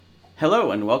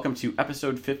Hello and welcome to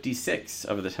episode 56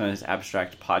 of the Tennis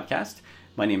Abstract podcast.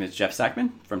 My name is Jeff Sackman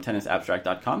from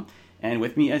tennisabstract.com, and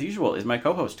with me as usual is my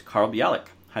co-host Carl Bialik.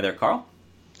 Hi there, Carl.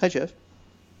 Hi, Jeff.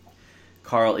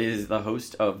 Carl is the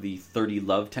host of the 30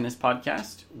 Love Tennis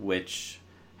podcast, which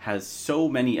has so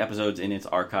many episodes in its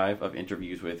archive of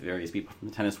interviews with various people from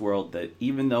the tennis world that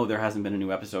even though there hasn't been a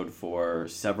new episode for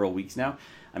several weeks now,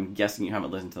 I'm guessing you haven't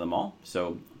listened to them all,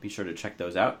 so be sure to check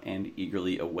those out and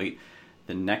eagerly await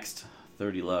the next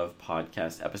 30 Love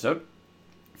podcast episode.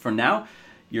 For now,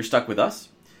 you're stuck with us.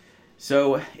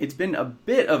 So it's been a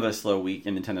bit of a slow week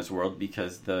in the tennis world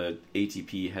because the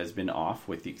ATP has been off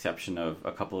with the exception of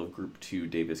a couple of Group 2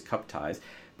 Davis Cup ties,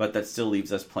 but that still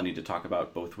leaves us plenty to talk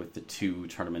about both with the two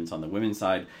tournaments on the women's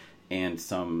side and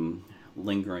some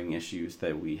lingering issues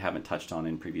that we haven't touched on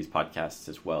in previous podcasts,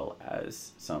 as well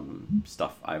as some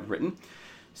stuff I've written.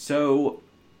 So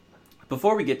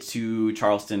before we get to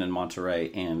Charleston and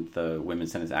Monterey and the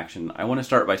women's tennis action, I want to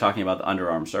start by talking about the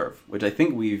underarm serve, which I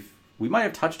think we might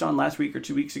have touched on last week or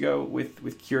 2 weeks ago with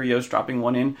Kyrgios dropping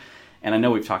one in, and I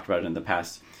know we've talked about it in the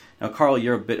past. Now, Carl,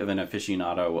 you're a bit of an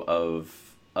aficionado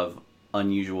of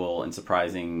unusual and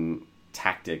surprising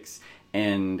tactics,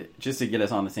 and just to get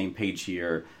us on the same page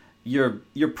here,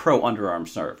 you're pro underarm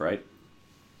serve, right?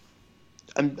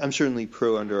 I'm certainly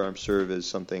pro underarm serve as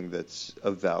something that's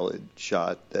a valid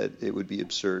shot that it would be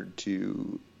absurd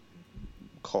to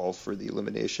call for the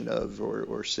elimination of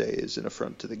or say is an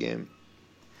affront to the game.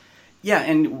 Yeah,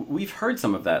 and we've heard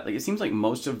some of that. Like, it seems like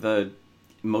most of the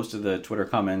Twitter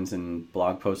comments and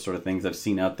blog posts sort of things I've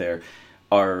seen out there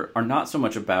are not so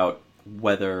much about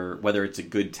whether it's a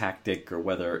good tactic or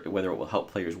whether it will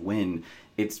help players win.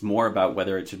 It's more about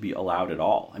whether it should be allowed at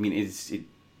all. I mean,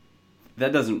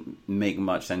 that doesn't make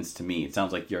much sense to me. It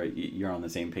sounds like you're on the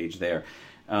same page there.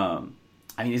 I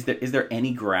mean, is there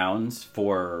any grounds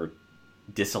for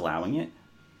disallowing it?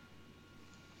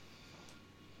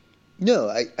 No,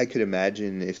 I could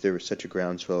imagine if there was such a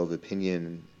groundswell of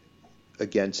opinion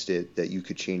against it that you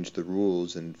could change the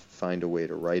rules and find a way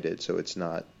to write it so it's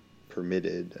not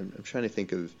permitted. I'm trying to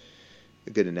think of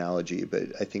a good analogy, but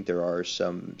I think there are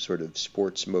some sort of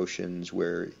sports motions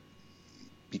where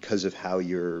because of how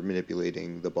you're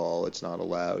manipulating the ball, it's not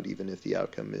allowed, even if the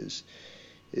outcome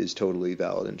is totally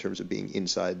valid in terms of being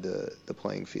inside the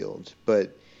playing field.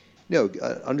 But no,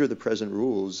 under the present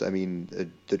rules, I mean,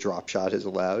 the drop shot is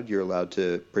allowed. You're allowed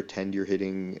to pretend you're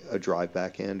hitting a drive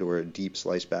backhand or a deep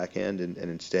slice backhand and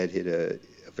instead hit a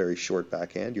very short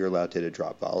backhand. You're allowed to hit a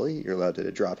drop volley. You're allowed to hit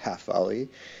a drop half volley.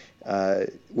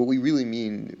 What we really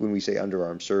mean when we say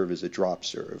underarm serve is a drop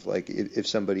serve. Like if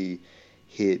somebody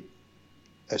hit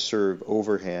a serve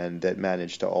overhand that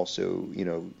managed to also,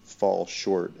 fall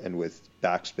short and with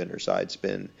backspin or side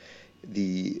spin,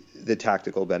 the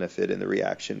tactical benefit and the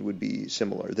reaction would be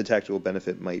similar. The tactical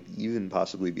benefit might even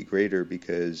possibly be greater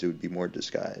because it would be more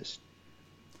disguised.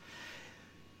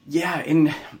 Yeah,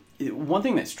 and one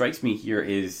thing that strikes me here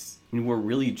is we're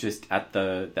really just at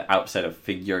the outset of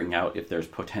figuring out if there's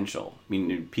potential. I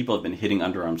mean, people have been hitting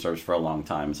underarm serves for a long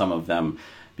time, some of them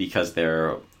because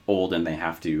they're old and they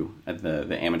have to at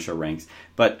the amateur ranks.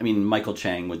 But, I mean, Michael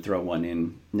Chang would throw one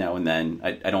in now and then.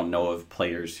 I don't know of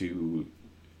players who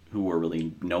were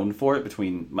really known for it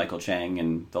between Michael Chang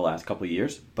and the last couple of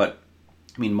years. But,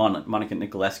 I mean, Monica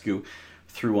Niculescu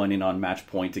threw one in on match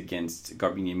point against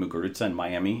Garbiñe Muguruza in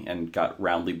Miami and got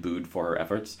roundly booed for her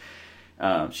efforts.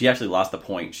 She actually lost the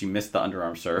point. She missed the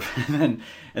underarm serve and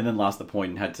then lost the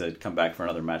point and had to come back for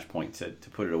another match point to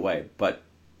put it away. But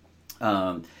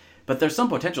there's some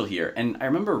potential here. And I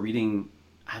remember reading,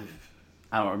 I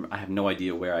have no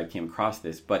idea where I came across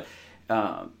this, but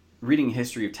reading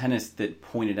history of tennis that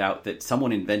pointed out that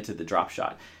someone invented the drop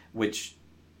shot, which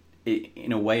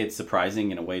in a way it's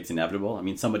surprising, in a way it's inevitable. I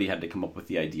mean, somebody had to come up with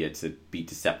the idea to be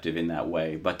deceptive in that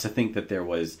way, but to think that there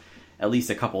was at least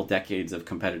a couple decades of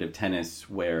competitive tennis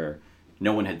where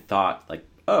no one had thought, like,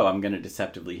 oh, I'm going to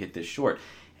deceptively hit this short.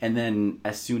 And then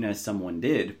as soon as someone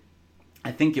did,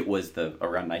 I think it was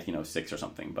around 1906 or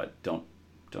something, but don't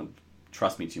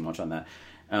trust me too much on that.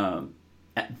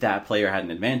 That player had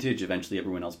an advantage. Eventually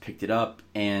everyone else picked it up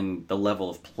and the level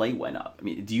of play went up. I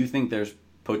mean, do you think there's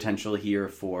potential here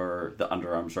for the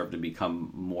underarm serve to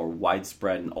become more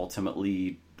widespread and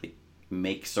ultimately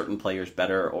make certain players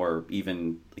better or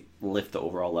even lift the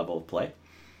overall level of play?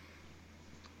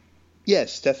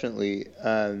 Yes, definitely.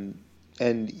 And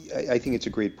I think it's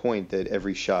a great point that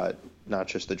every shot, not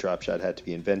just the drop shot, had to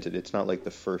be invented. It's not like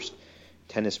the first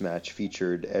tennis match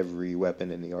featured every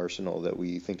weapon in the arsenal that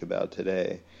we think about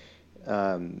today.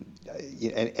 And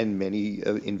many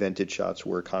invented shots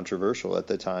were controversial at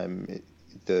the time.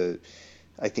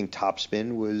 I think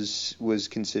topspin was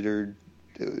considered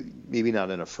maybe not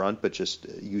an affront, but just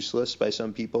useless by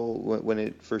some people when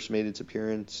it first made its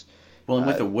appearance. Well, and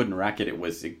with the wooden racket, it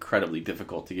was incredibly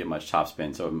difficult to get much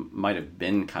topspin, so it might have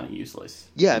been kind of useless.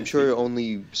 Yeah, I'm sure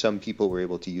only some people were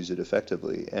able to use it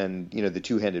effectively. And, the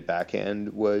two-handed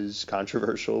backhand was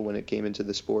controversial when it came into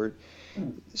the sport.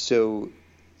 So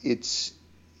it's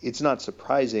not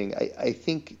surprising. I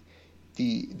think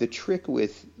the trick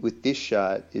with this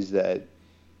shot is that,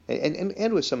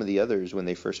 and with some of the others when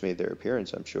they first made their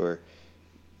appearance, I'm sure,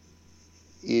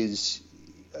 is,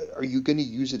 are you going to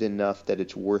use it enough that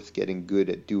it's worth getting good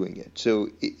at doing it? So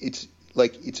it's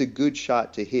a good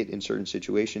shot to hit in certain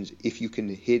situations if you can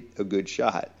hit a good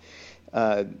shot.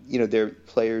 There are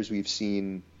players we've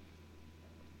seen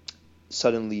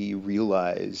suddenly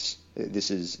realize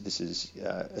this is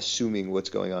assuming what's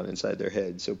going on inside their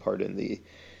head. So pardon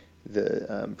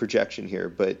the projection here,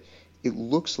 but it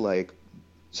looks like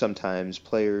sometimes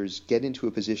players get into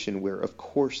a position where, of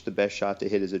course, the best shot to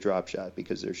hit is a drop shot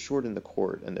because they're short in the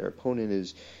court and their opponent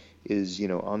is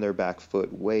on their back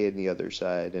foot way in the other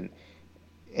side,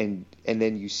 and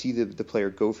then you see the player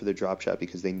go for the drop shot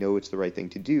because they know it's the right thing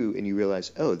to do, and you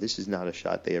realize, oh, this is not a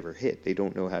shot they ever hit. They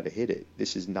don't know how to hit it.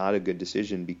 This is not a good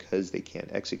decision because they can't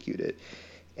execute it.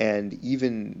 And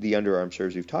even the underarm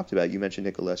serves we've talked about, you mentioned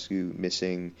Niculescu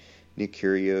missing, Nick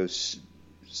Kyrgios,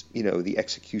 the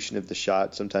execution of the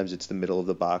shot, sometimes it's the middle of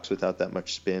the box without that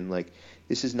much spin. Like,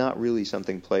 this is not really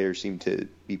something players seem to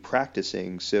be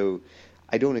practicing, so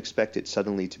I don't expect it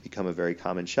suddenly to become a very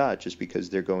common shot just because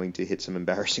they're going to hit some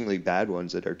embarrassingly bad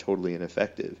ones that are totally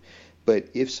ineffective. But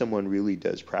if someone really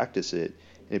does practice it,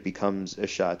 and it becomes a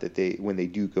shot that when they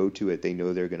do go to it, they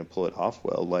know they're going to pull it off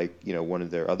well, like, one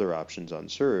of their other options on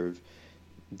serve,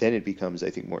 then it becomes, I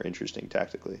think, more interesting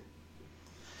tactically.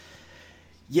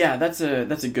 Yeah, that's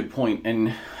a good point,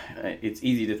 and it's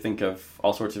easy to think of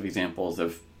all sorts of examples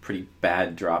of pretty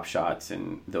bad drop shots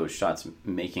and those shots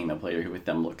making the player who hit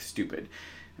them look stupid.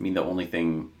 I mean, the only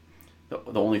thing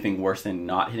worse than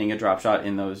not hitting a drop shot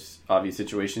in those obvious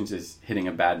situations is hitting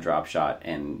a bad drop shot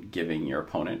and giving your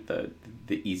opponent the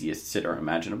easiest sitter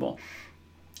imaginable,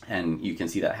 and you can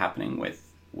see that happening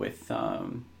with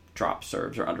drop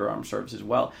serves or underarm serves as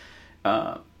well.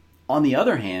 On the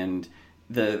other hand,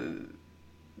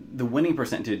 the winning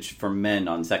percentage for men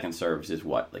on second serves is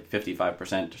what, like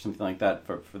 55% or something like that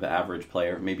for the average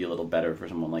player. Maybe a little better for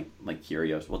someone like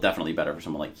Kyrgios. Well, definitely better for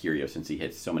someone like Kyrgios since he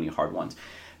hits so many hard ones.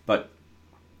 But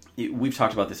we've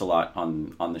talked about this a lot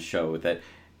on the show, that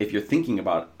if you're thinking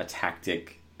about a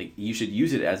tactic, like, you should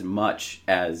use it as much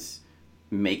as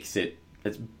brings it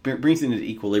into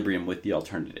equilibrium with the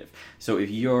alternative. So if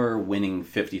you're winning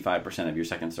 55% of your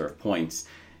second serve points,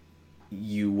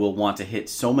 you will want to hit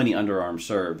so many underarm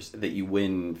serves that you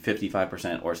win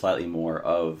 55% or slightly more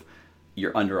of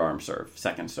your underarm serve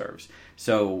second serves.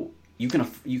 So you can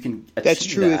achieve that's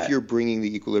true that. If you're bringing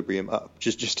the equilibrium up.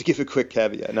 Just to give a quick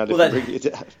caveat, not if you're bringing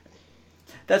it down.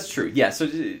 That's true. Yeah. So,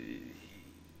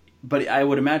 but I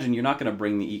would imagine you're not going to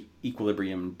bring the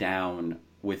equilibrium down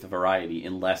with variety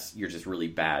unless you're just really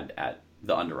bad at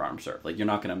the underarm serve. Like, you're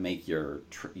not going to make your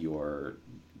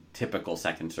typical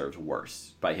second serves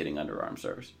worse by hitting underarm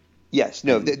serves. Yes,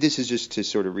 no, this is just to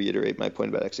sort of reiterate my point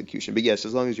about execution. But yes,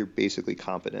 as long as you're basically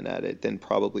competent at it, then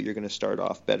probably you're going to start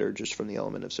off better just from the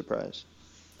element of surprise.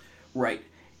 Right.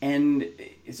 And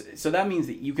so that means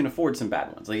that you can afford some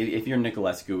bad ones. Like, if you're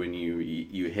Niculescu and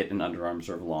you hit an underarm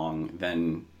serve long,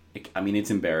 then, it's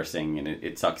embarrassing and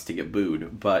it sucks to get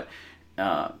booed. But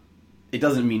it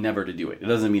doesn't mean never to do it. It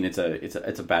doesn't mean it's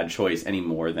a bad choice any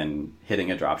more than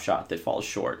hitting a drop shot that falls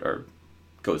short or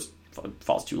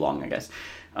falls too long, I guess.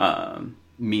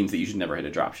 Means that you should never hit a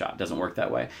drop shot. It doesn't work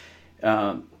that way.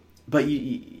 But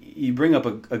you bring up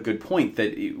a good point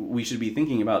that we should be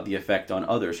thinking about the effect on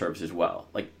other serves as well.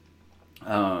 Like,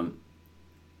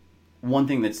 one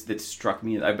thing that's struck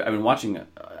me, I've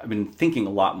been thinking a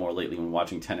lot more lately when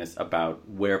watching tennis about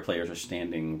where players are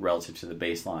standing relative to the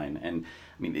baseline. And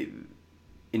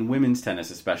in women's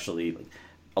tennis especially, like,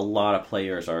 a lot of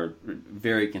players are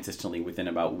very consistently within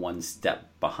about one step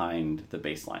behind the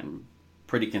baseline,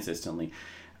 pretty consistently.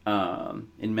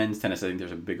 In men's tennis, I think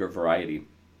there's a bigger variety.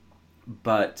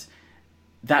 But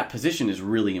that position is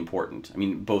really important.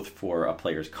 Both for a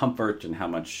player's comfort and how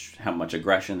much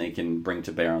aggression they can bring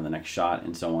to bear on the next shot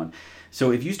and so on.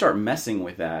 So if you start messing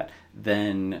with that,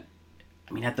 then,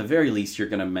 at the very least, you're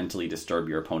going to mentally disturb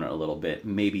your opponent a little bit.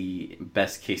 Maybe,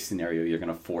 best case scenario, you're going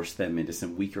to force them into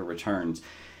some weaker returns.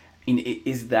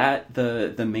 Is that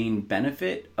the main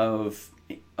benefit of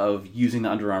using the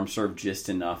underarm serve just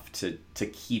enough to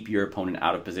keep your opponent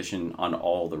out of position on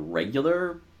all the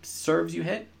regular serves you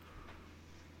hit?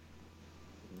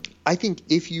 I think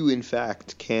if you, in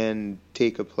fact, can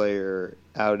take a player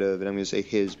out of, and I'm going to say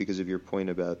his because of your point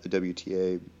about the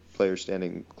WTA player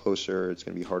standing closer, it's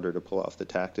going to be harder to pull off the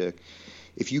tactic.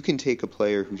 If you can take a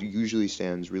player who usually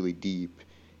stands really deep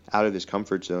out of his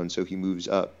comfort zone so he moves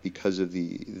up because of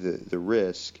the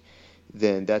risk,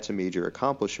 then that's a major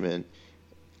accomplishment.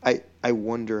 I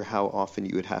wonder how often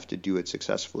you would have to do it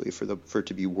successfully for it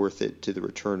to be worth it to the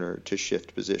returner to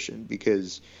shift position,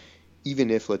 because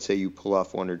even if, let's say, you pull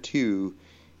off one or two,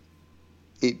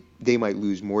 they might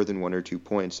lose more than 1 or 2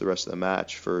 points the rest of the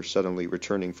match for suddenly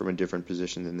returning from a different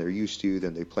position than they're used to,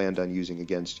 than they planned on using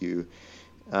against you.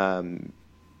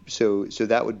 So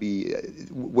that would be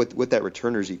what that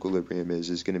returner's equilibrium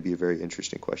is going to be a very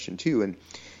interesting question too. And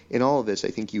in all of this, I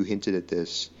think you hinted at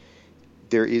this.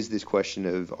 There is this question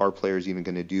of, are players even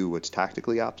going to do what's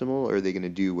tactically optimal, or are they going to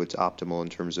do what's optimal in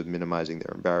terms of minimizing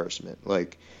their embarrassment?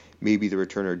 Like, maybe the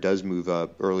returner does move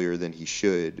up earlier than he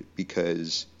should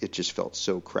because it just felt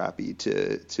so crappy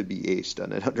to be aced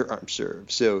on an underarm serve.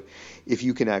 So if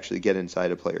you can actually get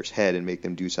inside a player's head and make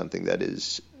them do something that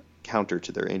is counter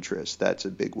to their interest, that's a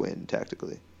big win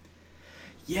tactically.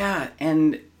 Yeah,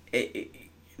 and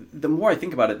the more I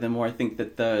think about it, the more I think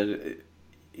that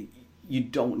you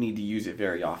don't need to use it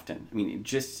very often. I mean,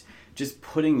 just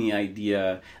putting the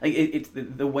idea, like it's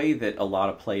the way that a lot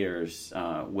of players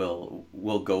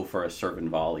will go for a serve and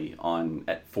volley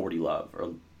at 40 love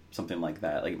or something like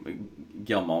that. Like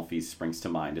Gael Monfils springs to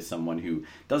mind as someone who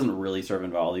doesn't really serve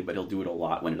and volley, but he'll do it a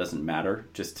lot when it doesn't matter,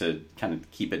 just to kind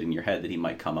of keep it in your head that he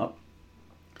might come up.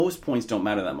 Most points don't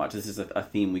matter that much. This is a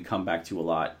theme we come back to a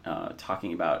lot,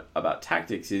 talking about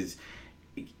tactics. Is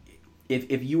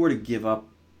if you were to give up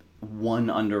one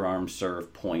underarm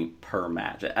serve point per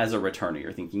match as a returner,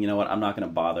 you're thinking, you know what, I'm not going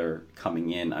to bother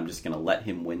coming in. I'm just going to let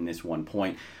him win this 1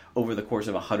 point over the course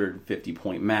of a 150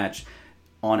 point match.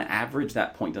 On average,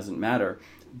 that point doesn't matter.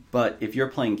 But if you're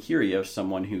playing Kyrgios,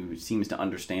 someone who seems to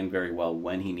understand very well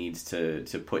when he needs to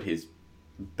put his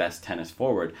best tennis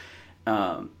forward,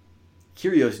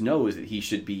 Kyrgios knows that he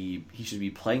should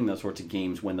be playing those sorts of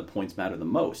games when the points matter the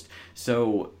most.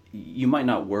 So you might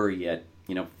not worry at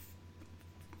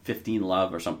 15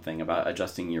 love or something about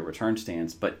adjusting your return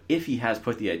stance, but if he has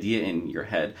put the idea in your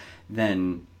head,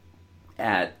 then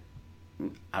at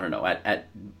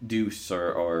deuce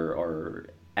or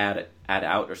add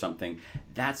out or something,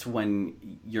 that's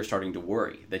when you're starting to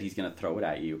worry that he's going to throw it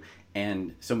at you.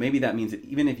 And so maybe that means that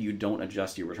even if you don't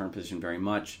adjust your return position very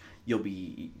much, you'll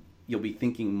be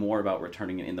thinking more about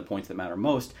returning it in the points that matter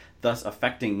most, thus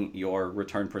affecting your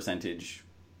return percentage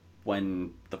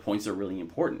when the points are really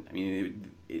important. I mean,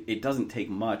 it doesn't take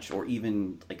much, or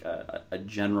even like a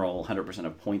general 100%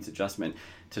 of points adjustment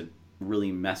to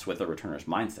really mess with a returner's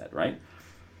mindset, right?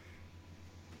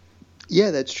 Yeah,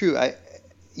 that's true.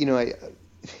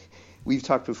 We've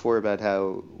talked before about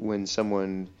how when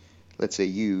someone, let's say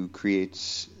you,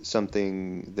 creates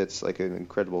something that's like an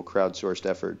incredible crowdsourced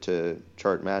effort to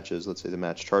chart matches, let's say the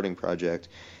Match Charting Project,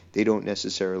 they don't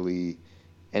necessarily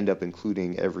end up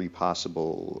including every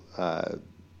possible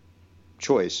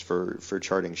choice for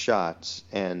charting shots.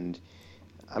 And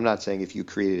I'm not saying if you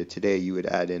created it today you would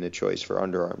add in a choice for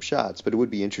underarm shots, but it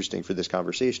would be interesting for this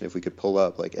conversation if we could pull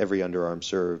up like every underarm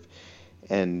serve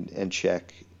and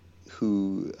check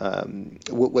who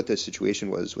what the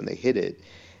situation was when they hit it.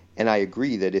 And I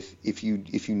agree that if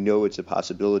you know it's a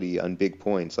possibility on big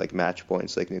points, like match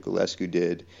points, like Niculescu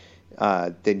did,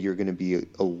 then you're going to be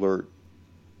alert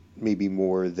maybe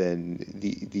more than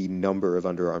the number of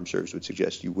underarm serves would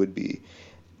suggest you would be.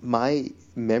 My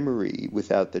memory,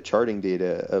 without the charting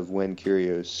data of when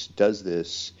Kyrgios does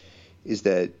this, is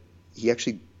that he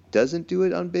actually doesn't do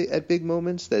it at big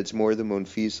moments. That it's more the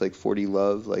Monfils, like 40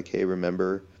 love, like, hey,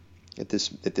 remember that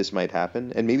this might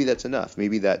happen. And maybe that's enough.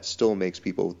 Maybe that still makes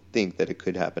people think that it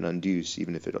could happen on deuce,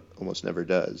 even if it almost never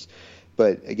does.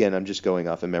 But again, I'm just going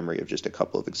off a memory of just a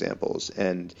couple of examples,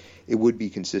 and it would be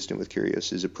consistent with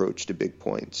Kyrgios' approach to big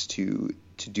points to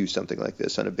do something like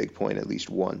this on a big point at least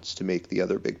once to make the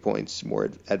other big points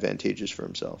more advantageous for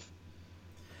himself.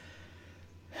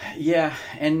 Yeah,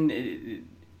 and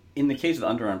in the case of the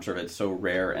underarm serve, it's so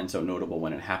rare and so notable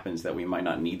when it happens that we might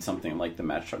not need something like the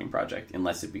Match Charting Project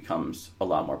unless it becomes a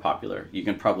lot more popular. You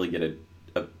can probably get a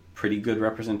pretty good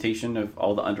representation of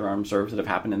all the underarm serves that have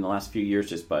happened in the last few years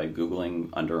just by Googling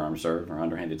underarm serve or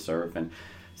underhanded serve and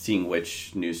seeing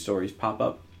which news stories pop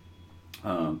up.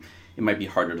 It might be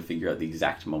harder to figure out the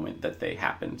exact moment that they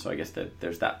happen, so I guess that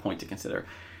there's that point to consider.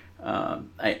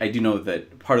 I do know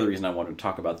that part of the reason I wanted to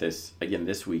talk about this again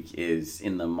this week is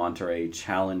in the Monterey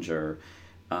Challenger,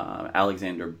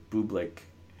 Alexander Bublik,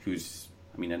 who's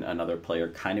I mean, another player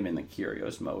kind of in the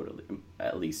Kyrgios mode,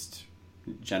 at least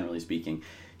generally speaking.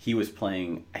 He was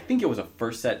playing, I think it was a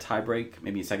first set tiebreak,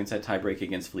 maybe a second set tiebreak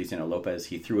against Feliciano Lopez.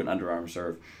 He threw an underarm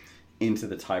serve into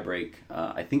the tiebreak.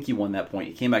 I think he won that point.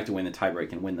 He came back to win the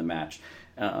tiebreak and win the match.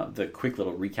 The quick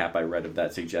little recap I read of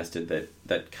that suggested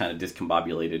that kind of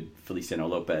discombobulated Feliciano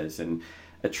Lopez and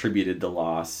attributed the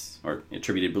loss, or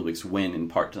attributed Bublik's win in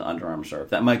part to the underarm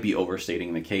serve. That might be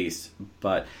overstating the case,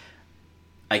 but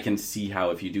I can see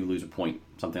how if you do lose a point,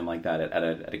 something like that,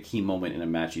 at a key moment in a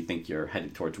match you think you're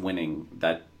headed towards winning,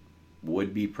 that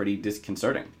would be pretty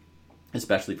disconcerting,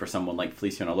 especially for someone like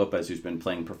Feliciano Lopez, who's been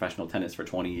playing professional tennis for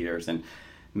 20 years and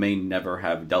may never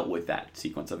have dealt with that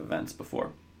sequence of events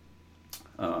before.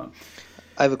 I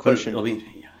have a question.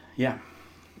 Yeah.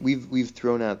 We've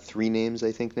thrown out 3 names,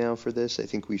 I think, now for this. I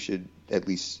think we should at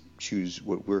least choose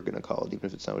what we're going to call it, even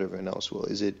if it's not what everyone else will.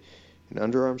 Is it an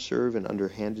underarm serve, an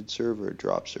underhanded serve, or a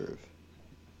drop serve?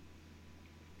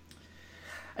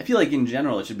 I feel like in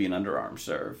general it should be an underarm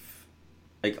serve.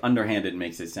 Like, underhanded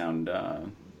makes it sound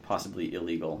possibly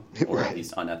illegal, or right, at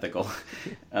least unethical.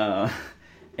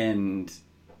 And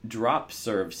drop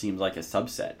serve seems like a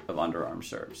subset of underarm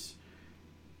serves.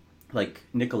 Like,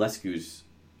 Niculescu's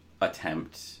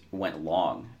attempt went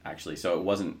long, actually, so it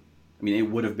wasn't... I mean, it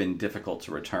would have been difficult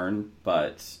to return,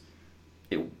 but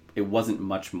it wasn't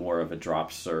much more of a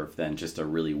drop serve than just a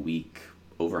really weak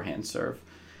overhand serve.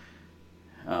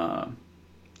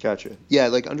 Gotcha. Yeah,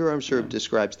 like underarm serve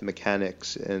describes the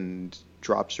mechanics, and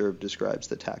drop serve describes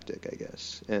the tactic, I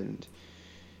guess. And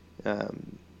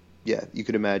yeah, you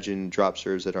could imagine drop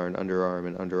serves that aren't underarm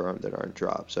and underarm that aren't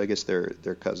drop. So I guess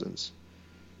they're cousins.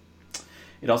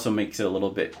 It also makes it a little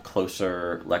bit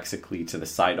closer lexically to the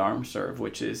sidearm serve,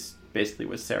 which is basically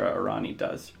what Sara Errani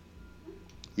does.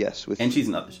 Yes, and she's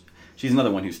another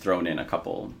one who's thrown in a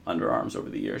couple underarms over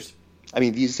the years. I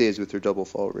mean, these days with her double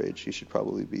fault rate, she should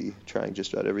probably be trying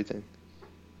just about everything.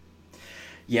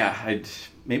 Yeah,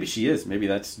 maybe she is. Maybe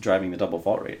that's driving the double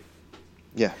fault rate.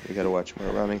 Yeah, we got to watch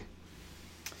more Errani.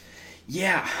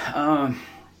 Yeah,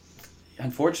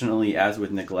 unfortunately, as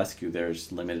with Niculescu,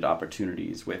 there's limited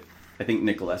opportunities with... I think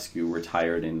Niculescu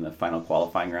retired in the final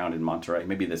qualifying round in Monterrey,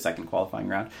 maybe the second qualifying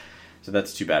round. So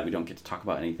that's too bad. We don't get to talk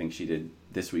about anything she did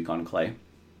this week on clay.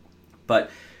 But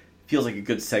feels like a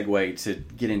good segue to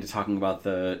get into talking about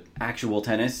the actual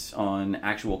tennis on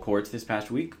actual courts this past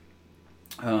week.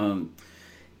 I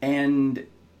mentioned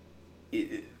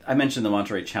the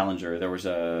Monterrey Challenger. There was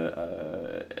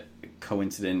a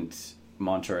coincident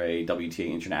Monterrey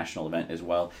WTA International event as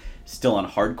well, still on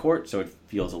hard court, so it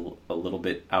feels a little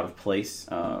bit out of place.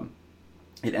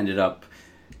 It ended up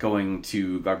going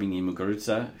to Garbine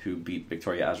Muguruza, who beat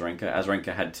Victoria Azarenka.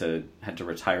 Azarenka had to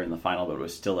retire in the final, but it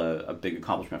was still a big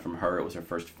accomplishment from her. It was her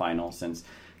first final since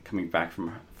coming back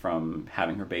from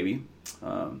having her baby.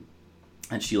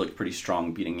 And she looked pretty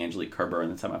strong, beating Angelique Kerber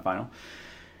in the semifinal.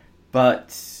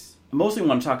 But mostly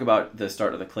want to talk about the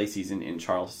start of the clay season in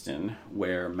Charleston,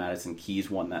 where Madison Keys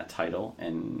won that title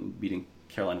and beating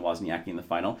Caroline Wozniacki in the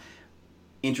final.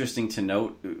 Interesting to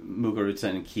note, Muguruza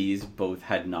and Keys both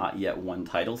had not yet won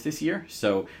titles this year,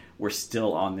 so we're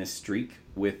still on this streak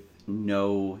with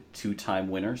no two-time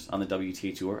winners on the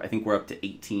WTA Tour. I think we're up to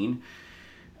 18.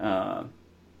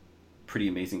 Pretty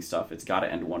amazing stuff. It's got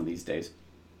to end one of these days.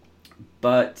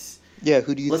 But yeah,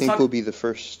 who do you think will be the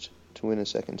first to win a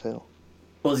second title?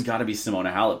 Well, it's got to be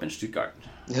Simona Halep in Stuttgart.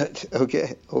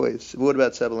 Okay, always. What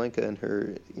about Sabalenka and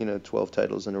her, 12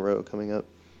 titles in a row coming up?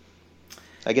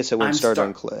 I guess it won't start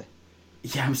on clay.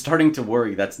 Yeah, I'm starting to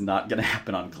worry that's not going to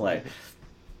happen on clay.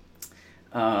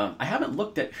 I haven't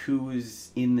looked at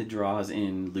who's in the draws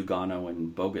in Lugano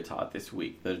and Bogota this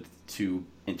week. The two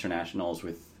internationals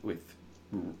with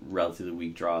relatively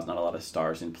weak draws, not a lot of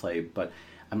stars in play, but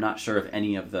I'm not sure if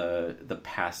any of the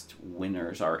past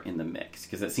winners are in the mix,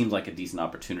 because it seems like a decent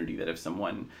opportunity that if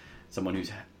someone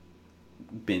who's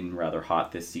been rather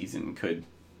hot this season could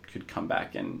come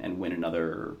back and win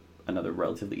another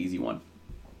relatively easy one.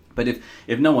 But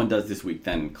if no one does this week,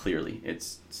 then clearly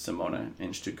it's Simona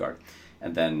in Stuttgart.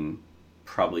 And then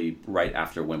probably right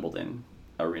after Wimbledon,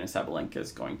 Aryna Sabalenka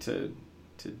is going to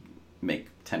make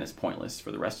tennis pointless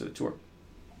for the rest of the tour.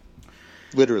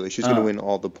 Literally, she's going to win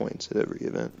all the points at every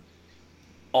event.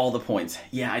 All the points.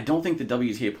 Yeah, I don't think the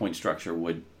WTA point structure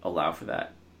would allow for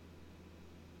that.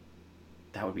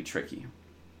 That would be tricky.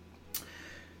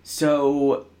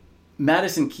 So,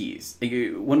 Madison Keys.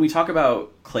 When we talk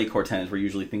about clay court tennis, we're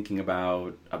usually thinking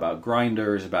about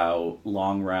grinders, about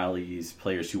long rallies,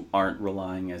 players who aren't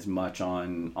relying as much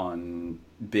on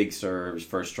big serves,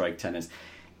 first strike tennis.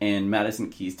 And Madison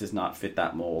Keys does not fit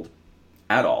that mold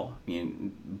at all. I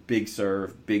mean, big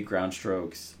serve, big ground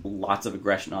strokes, lots of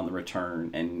aggression on the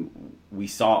return, and we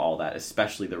saw all that,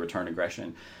 especially the return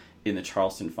aggression in the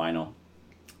Charleston final.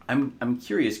 I'm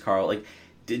curious, Carl. Like,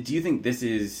 do you think this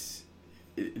is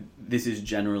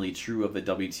generally true of the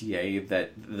WTA,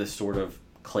 that the sort of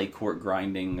clay court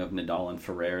grinding of Nadal and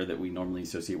Ferrer that we normally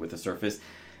associate with the surface,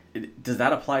 does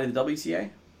that apply to the WTA?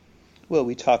 Well,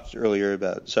 we talked earlier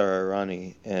about Zara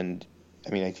Irani, and I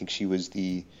mean, I think she was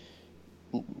the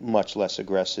much less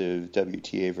aggressive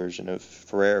WTA version of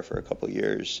Ferrer for a couple of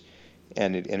years,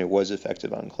 and it was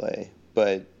effective on clay.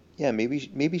 But yeah,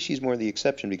 maybe she's more the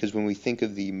exception, because when we think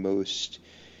of the most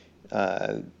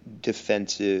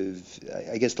defensive,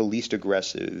 I guess the least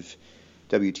aggressive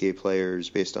WTA players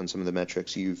based on some of the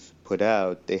metrics you've put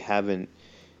out, they haven't,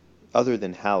 other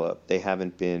than Halep, they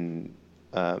haven't been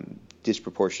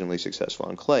disproportionately successful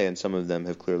on clay, and some of them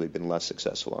have clearly been less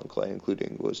successful on clay,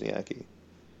 including Wozniacki.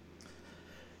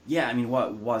 Yeah, I mean,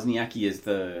 Wozniacki is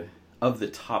of the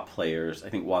top players, I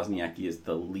think Wozniacki is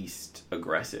the least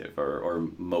aggressive or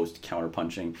most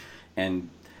counterpunching. And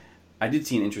I did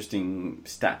see an interesting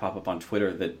stat pop up on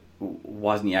Twitter that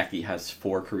Wozniacki has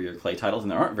 4 career clay titles,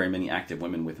 and there aren't very many active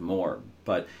women with more.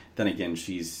 But then again,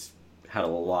 she's had a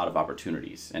lot of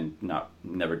opportunities and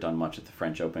never done much at the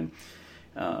French Open.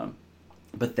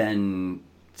 But then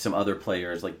some other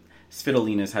players, like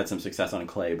Svitolina's had some success on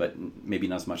clay, but maybe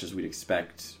not as much as we'd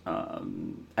expect.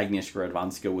 Agnieszka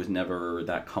Radwanska was never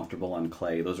that comfortable on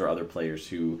clay. Those are other players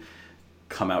who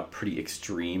come out pretty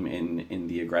extreme in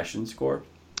the aggression score.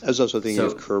 I was also thinking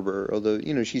of Kerber, although,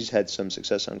 she's had some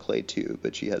success on clay too,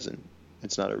 but she hasn't.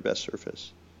 It's not her best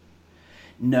surface.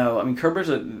 No, I mean, Kerber's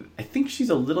I think she's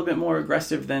a little bit more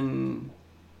aggressive than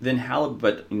Halep,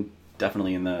 but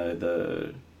definitely in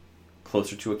the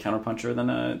closer to a counterpuncher than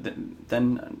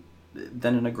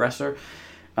an aggressor.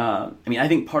 I mean, I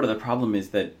think part of the problem is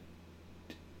that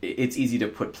it's easy to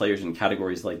put players in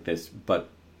categories like this, but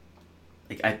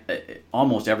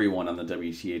almost everyone on the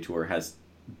WTA Tour has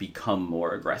become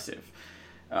more aggressive.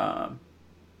 I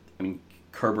mean,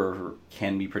 Kerber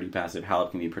can be pretty passive,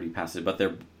 Halep can be pretty passive, but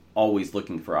they're always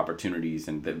looking for opportunities,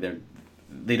 and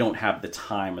they don't have the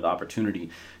time or the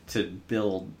opportunity to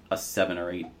build a 7 or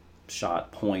 8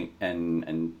 shot point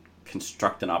and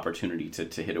construct an opportunity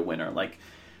to hit a winner, like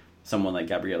someone like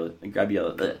Gabriella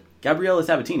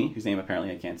Sabatini, whose name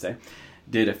apparently I can't say,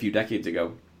 did a few decades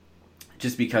ago.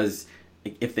 Just because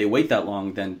if they wait that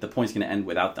long, then the point's going to end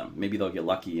without them. Maybe they'll get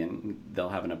lucky and they'll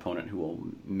have an opponent who will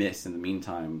miss in the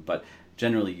meantime, but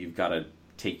generally you've got to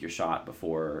take your shot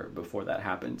before that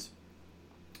happens.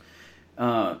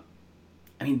 I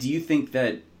mean, do you think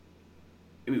that...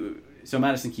 So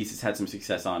Madison Keys has had some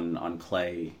success on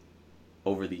clay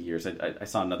over the years. I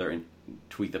saw another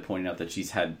tweet that pointed out that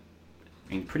she's had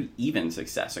pretty even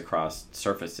success across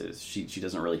surfaces. She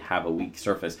doesn't really have a weak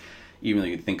surface, even though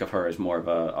you'd think of her as more of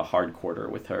a hard quarter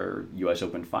with her U.S.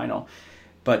 Open final.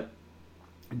 But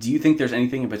do you think there's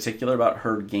anything in particular about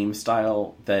her game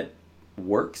style that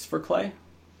works for clay?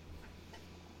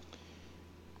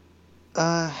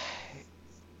 I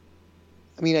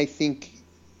mean, I think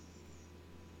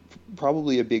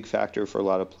probably a big factor for a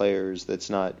lot of players that's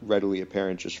not readily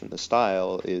apparent just from the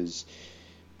style is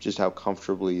just how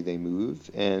comfortably they move,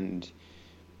 and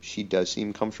she does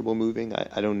seem comfortable moving.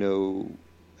 I don't know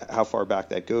how far back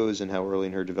that goes and how early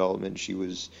in her development she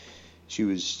was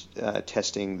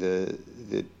testing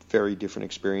the very different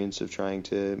experience of trying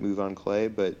to move on clay,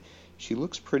 but she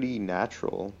looks pretty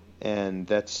natural, and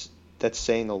that's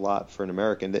saying a lot for an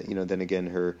American. That, then again,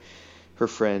 her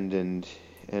friend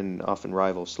and often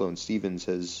rival Sloane Stephens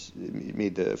has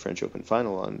made the French Open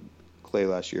final on clay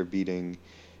last year, beating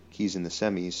Keys in the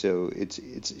semis. So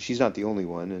she's not the only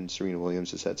one, and Serena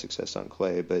Williams has had success on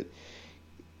clay, but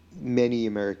many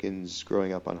Americans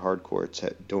growing up on hard courts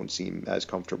don't seem as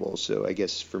comfortable. So I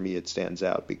guess for me it stands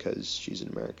out because she's an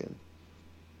American.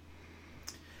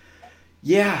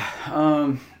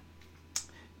 Yeah.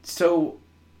 So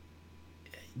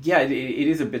yeah, it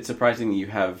is a bit surprising that you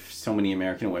have so many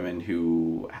American women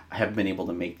who have been able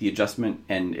to make the adjustment,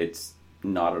 and it's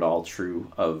not at all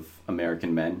true of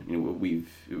American men.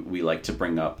 We like to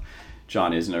bring up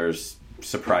John Isner's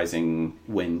surprising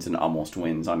wins and almost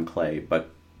wins on clay, but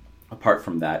apart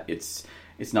from that, it's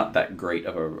not that great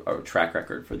of a track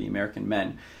record for the American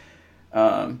men.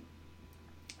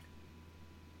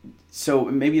 So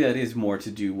maybe that is more to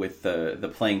do with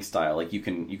the playing style. Like you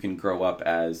can grow up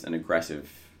as an aggressive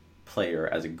player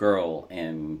as a girl,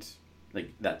 and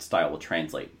like that style will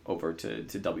translate over to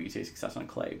WTA success on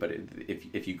clay. But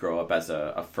if you grow up as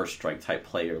a first strike type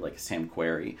player like Sam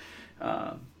Querrey,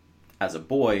 as a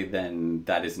boy, then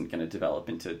that isn't going to develop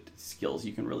into skills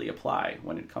you can really apply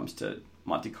when it comes to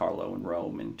Monte Carlo and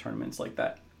Rome and tournaments like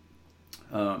that.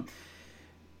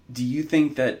 Do you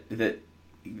think that the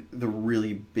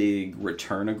really big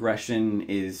return aggression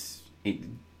is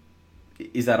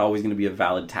that always going to be a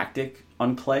valid tactic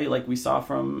on clay, like we saw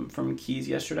from Keys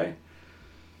yesterday?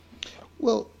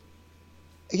 Well,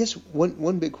 I guess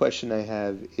one big question I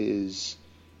have is,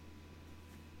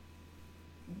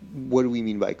 what do we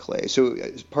mean by clay? So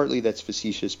partly that's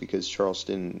facetious because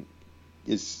Charleston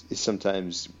is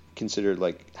sometimes considered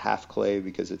like half clay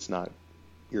because it's not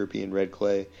European red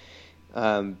clay.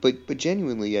 But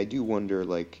genuinely, I do wonder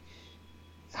like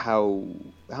how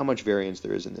much variance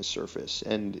there is in this surface.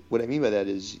 And what I mean by that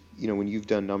is, when you've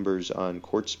done numbers on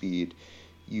court speed,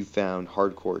 you've found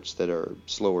hard courts that are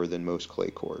slower than most clay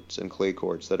courts and clay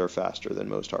courts that are faster than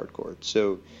most hard courts.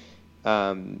 So,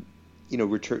 can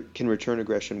return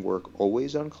aggression work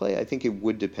always on clay? I think it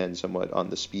would depend somewhat on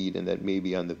the speed, and that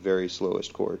maybe on the very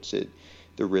slowest courts,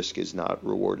 the risk is not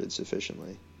rewarded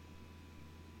sufficiently.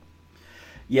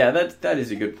 Yeah, that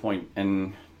is a good point,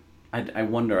 and I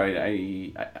wonder.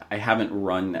 I haven't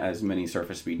run as many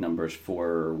surface speed numbers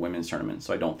for women's tournaments,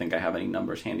 so I don't think I have any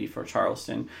numbers handy for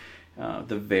Charleston.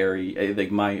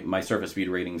 My surface speed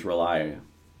ratings rely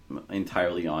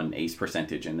entirely on ace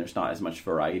percentage, and there's not as much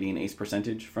variety in ace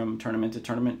percentage from tournament to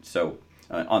tournament. So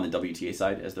on the WTA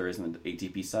side as there is on the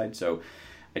ATP side, so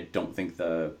I don't think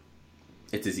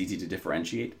it's as easy to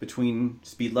differentiate between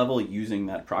speed level using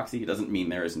that proxy. It doesn't mean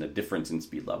there isn't a difference in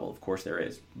speed level. Of course there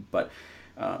is, but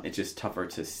it's just tougher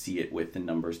to see it with the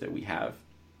numbers that we have.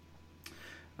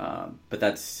 But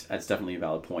that's definitely a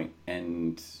valid point,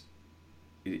 and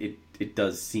it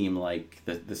does seem like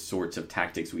the sorts of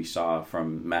tactics we saw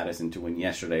from Madison to win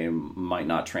yesterday might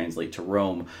not translate to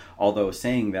Rome. Although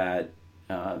saying that,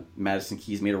 Madison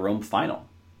Keys made a Rome final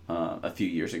a few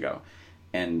years ago,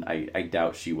 and I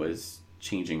doubt she was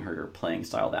changing her playing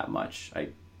style that much. I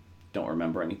don't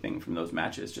remember anything from those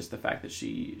matches, just the fact that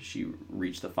she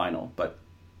reached the final. But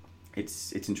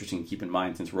it's interesting to keep in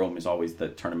mind, since Rome is always the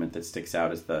tournament that sticks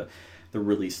out as the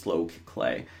really slow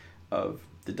clay of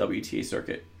the WTA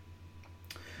circuit.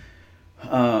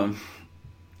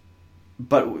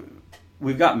 But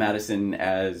we've got Madison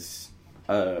as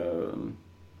an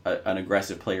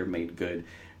aggressive player made good.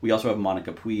 We also have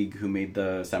Monica Puig, who made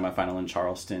the semifinal in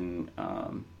Charleston,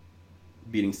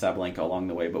 beating Sabalenka along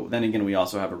the way. But then again, we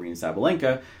also have Aryna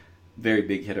Sabalenka, very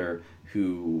big hitter,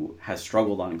 who has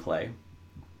struggled on clay.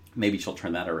 Maybe she'll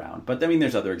turn that around. But I mean,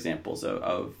 there's other examples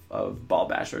of ball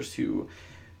bashers who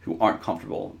aren't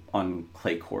comfortable on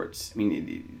clay courts. I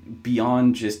mean,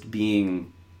 beyond just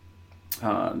being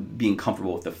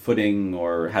comfortable with the footing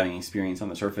or having experience on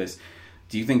the surface,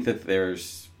 do you think that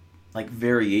there's like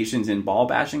variations in ball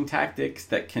bashing tactics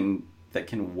that can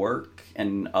work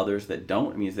and others that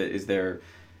don't? I mean, is there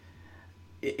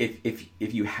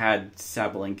if you had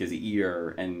Sabalenka's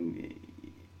ear and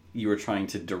you were trying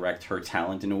to direct her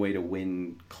talent in a way to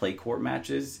win clay court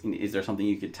matches, is there something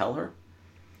you could tell her?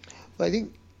 Well, I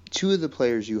think two of the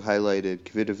players you highlighted,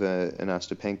 Kvitova and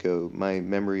Ostapenko, my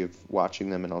memory of watching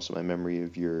them and also my memory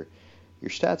of your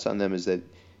stats on them is that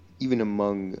even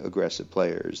among aggressive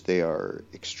players, they are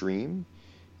extreme,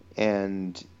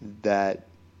 and that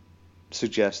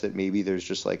suggests that maybe there's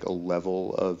just like a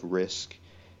level of risk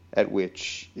at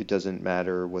which it doesn't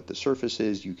matter what the surface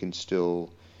is, you can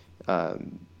still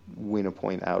win a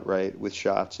point outright with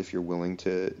shots if you're willing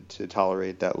to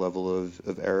tolerate that level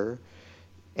of error.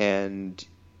 And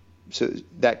so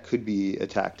that could be a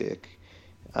tactic.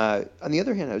 On the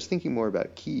other hand, I was thinking more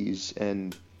about Keys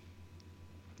and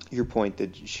your point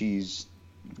that she's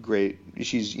great.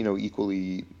 She's,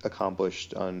 equally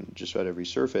accomplished on just about every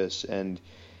surface. And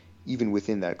even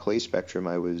within that clay spectrum,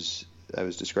 I was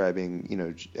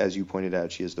describing, as you pointed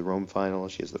out, she has the Rome final,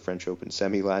 she has the French Open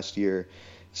semi last year.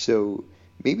 So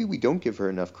maybe we don't give her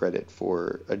enough credit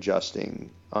for adjusting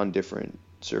on different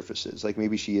surfaces. Like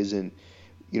maybe she isn't,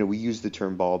 we use the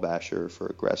term ball basher for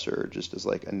aggressor just as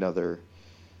like another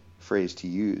phrase to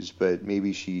use, but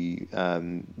maybe she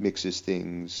mixes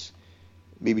things.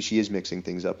 Maybe she is mixing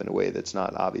things up in a way that's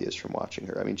not obvious from watching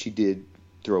her. I mean, she did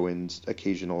throw in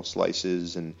occasional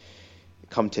slices and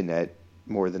come to net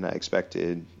more than I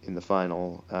expected in the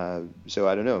final. So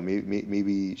I don't know.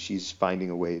 Maybe she's finding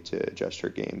a way to adjust her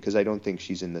game, because I don't think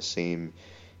she's in the same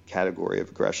category of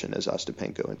aggression as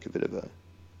Ostapenko and Kvitova.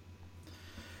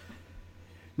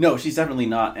 No, she's definitely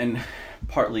not, and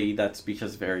partly that's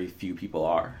because very few people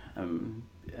are.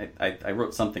 I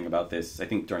wrote something about this, I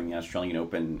think, during the Australian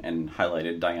Open, and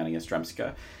highlighted Diana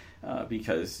Yastremska,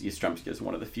 because Yastremska is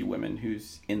one of the few women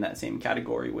who's in that same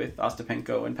category with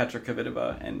Ostapenko and Petra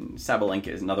Kvitova, and Sabalenka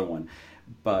is another one.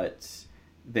 But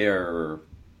they're,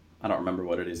 I don't remember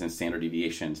what it is in standard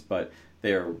deviations, but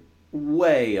they're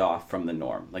way off from the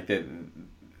norm. Like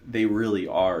they really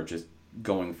are just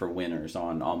going for winners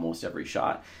on almost every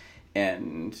shot.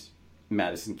 And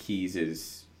Madison Keys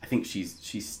is, I think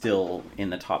she's still in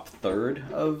the top third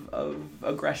of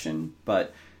aggression,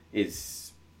 but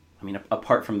is, I mean,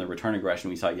 apart from the return aggression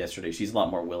we saw yesterday, she's a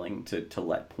lot more willing to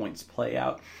let points play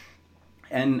out.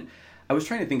 And I was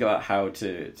trying to think about how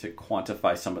to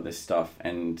quantify some of this stuff,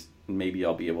 and maybe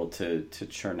I'll be able to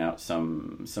churn out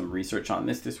some research on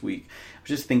this week. I was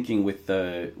just thinking with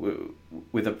a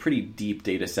pretty deep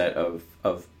data set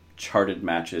of charted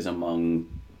matches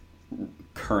among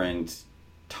current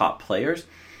top players,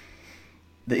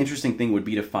 the interesting thing would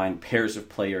be to find pairs of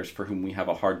players for whom we have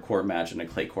a hard court match and a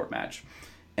clay court match.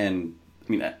 And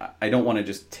I mean, I don't want to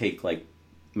just take like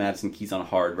Madison Keys on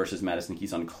hard versus Madison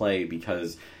Keys on clay,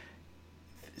 because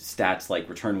stats like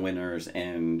return winners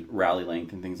and rally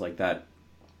length and things like that,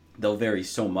 they'll vary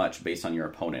so much based on your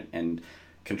opponent, and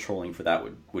controlling for that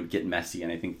would get messy,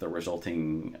 and I think the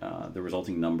resulting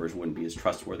numbers wouldn't be as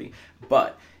trustworthy.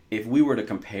 But if we were to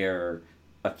compare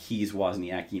a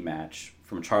Keys-Wozniacki match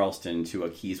from Charleston to a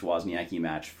Keys-Wozniacki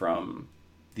match from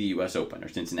the U.S. Open or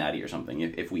Cincinnati or something,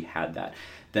 if we had that,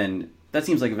 then that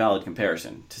seems like a valid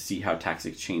comparison to see how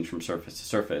tactics change from surface to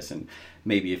surface. And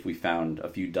maybe if we found a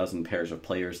few dozen pairs of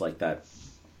players like that,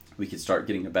 we could start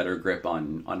getting a better grip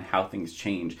on how things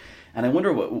change. And I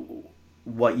wonder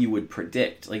what you would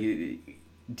predict. Like,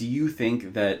 do you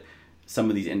think that some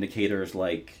of these indicators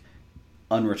like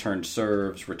unreturned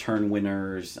serves, return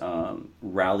winners,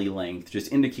 rally length,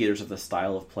 just indicators of the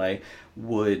style of play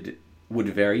would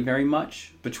vary very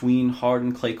much between hard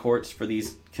and clay courts for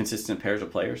these consistent pairs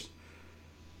of players?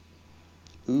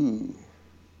 Ooh.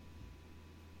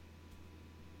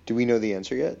 Do we know the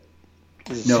answer yet?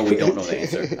 No, we don't know the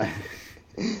answer.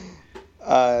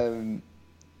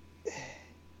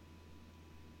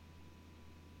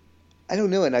 I don't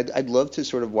know, and I'd love to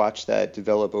sort of watch that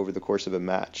develop over the course of a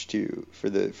match too, for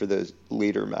the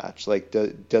later match. Like,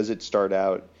 does it start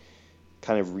out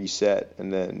kind of reset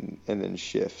and then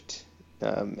shift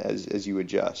as you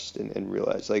adjust and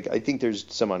realize? Like, I think there's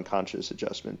some unconscious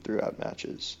adjustment throughout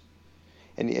matches.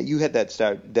 And you had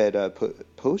that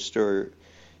post or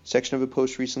section of a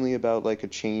post recently about like a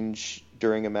change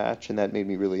during a match, and that made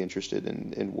me really interested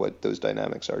in what those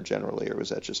dynamics are generally, or was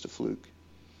that just a fluke?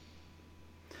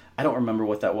 I don't remember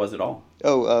what that was at all.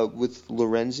 Oh, with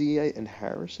Lorenzi and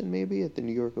Harrison maybe at the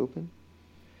New York Open?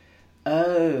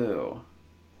 Oh.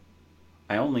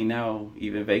 I only now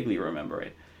even vaguely remember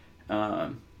it. Yeah,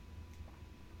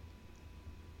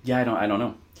 I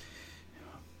don't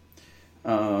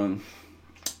know.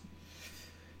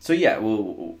 So yeah,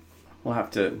 we'll have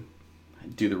to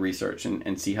do the research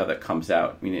and see how that comes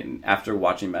out. I mean, after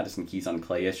watching Madison Keys on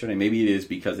clay yesterday, maybe it is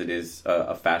because it is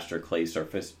a faster clay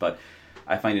surface, but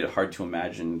I find it hard to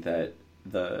imagine that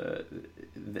the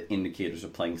indicators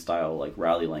of playing style, like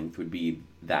rally length, would be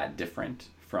that different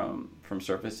from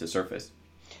surface to surface.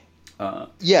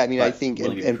 Yeah, I mean, I think,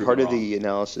 and part of the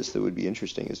analysis that would be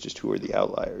interesting is just who are the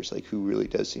outliers, like who really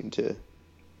does seem to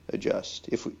adjust,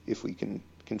 if we can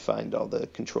find all the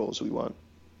controls we want.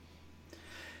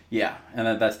 Yeah,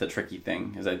 and that's the tricky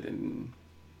thing, is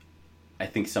I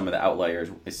think some of the outliers,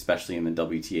 especially in the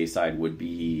WTA side, would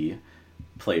be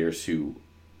players who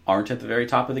aren't at the very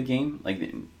top of the game. Like,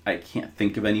 I can't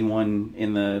think of anyone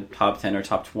in the top 10 or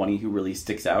top 20 who really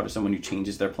sticks out as someone who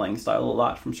changes their playing style a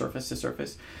lot from surface to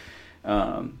surface.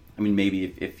 I mean,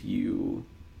 maybe if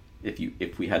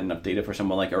we had enough data for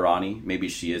someone like Irani, maybe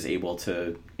she is able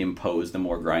to impose the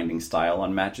more grinding style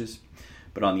on matches.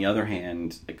 But on the other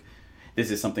hand, like,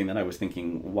 this is something that I was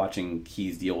thinking watching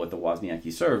Keys deal with the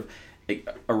Wozniacki serve.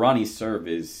 Irani's serve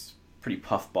is pretty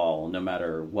puffball no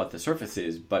matter what the surface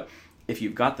is, but if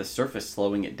you've got the surface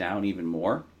slowing it down even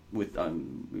more with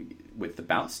the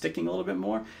bounce sticking a little bit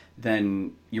more,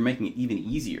 then you're making it even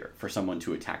easier for someone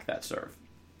to attack that serve.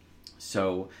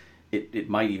 So it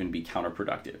might even be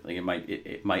counterproductive. Like,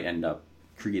 it might end up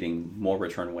creating more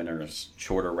return winners,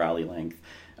 shorter rally length.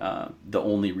 The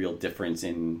only real difference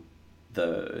in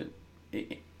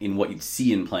what you'd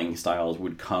see in playing styles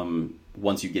would come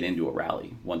once you get into a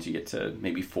rally. Once you get to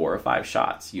maybe 4 or 5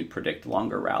 shots, you'd predict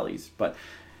longer rallies. But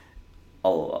a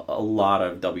lot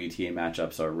of WTA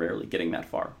matchups are rarely getting that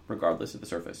far, regardless of the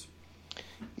surface.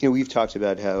 You know, we've talked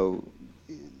about how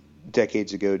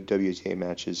decades ago WTA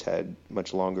matches had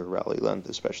much longer rally length,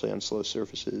 especially on slow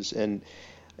surfaces. And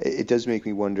it does make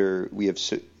me wonder, we have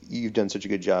you've done such a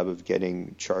good job of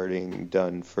getting charting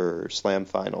done for Slam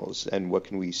finals, and what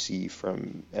can we see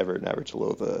from Evert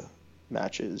Navratilova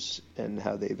matches and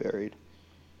how they varied?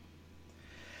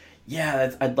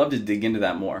 Yeah, I'd love to dig into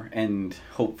that more, and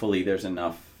hopefully there's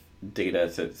enough data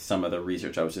to some of the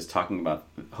research I was just talking about.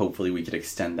 Hopefully we could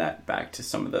extend that back to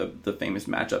some of the famous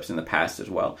matchups in the past as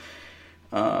well.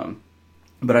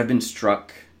 But I've been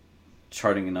struck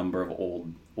charting a number of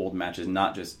old matches,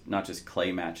 not just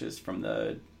clay matches from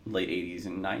the late 80s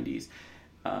and 90s.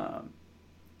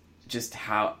 Just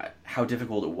how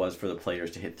difficult it was for the players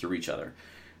to hit through each other.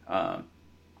 Like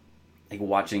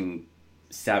watching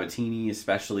Sabatini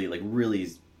especially, like really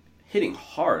hitting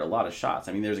hard a lot of shots.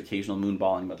 I mean, there's occasional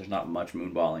moonballing, but there's not much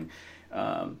moonballing.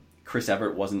 Chris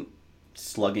Evert wasn't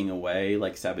slugging away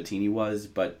like Sabatini was,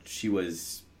 but she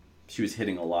was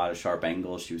hitting a lot of sharp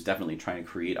angles. She was definitely trying to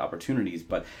create opportunities,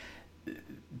 but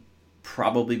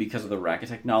probably because of the racket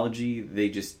technology, they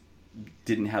just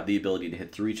didn't have the ability to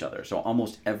hit through each other. So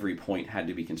almost every point had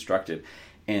to be constructed.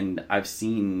 And I've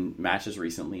seen matches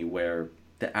recently where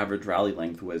the average rally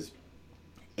length was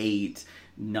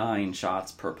 8-9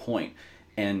 shots per point.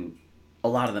 And a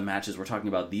lot of the matches we're talking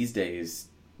about these days,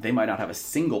 they might not have a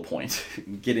single point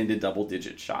get into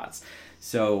double-digit shots.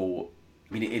 So,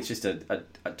 I mean, it's just a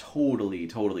totally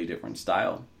different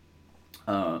style.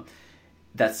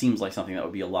 That seems like something that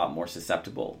would be a lot more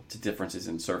susceptible to differences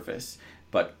in surface.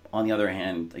 But on the other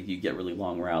hand, like, you get really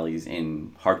long rallies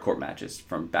in hardcourt matches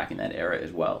from back in that era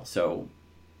as well. So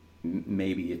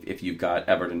maybe if you've got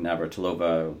Evert and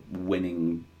Navratilova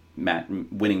winning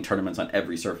tournaments on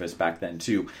every surface back then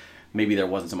too, maybe there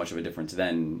wasn't so much of a difference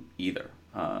then either.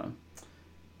 I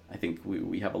think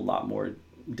we have a lot more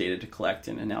data to collect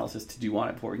and analysis to do on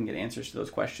it before we can get answers to those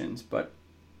questions. But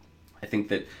I think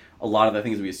that a lot of the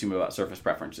things we assume about surface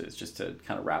preferences, just to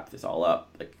kind of wrap this all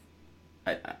up, like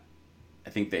I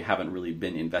think they haven't really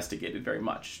been investigated very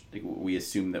much. Like, we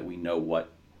assume that we know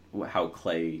how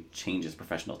clay changes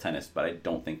professional tennis, but I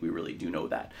don't think we really do know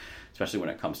that, especially when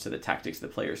it comes to the tactics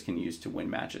that players can use to win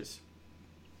matches.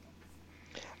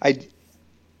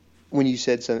 When you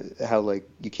said how like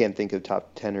you can't think of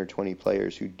top 10 or 20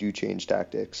 players who do change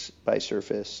tactics by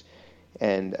surface,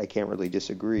 and I can't really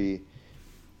disagree,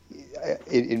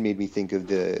 it made me think of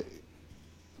the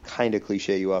kind of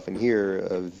cliche you often hear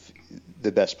of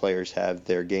the best players have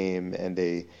their game and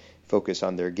they focus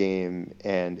on their game,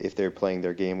 and if they're playing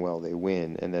their game well, they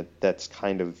win. And that's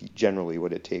kind of generally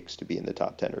what it takes to be in the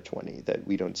top 10 or 20, that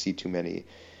we don't see too many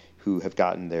who have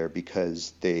gotten there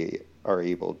because they are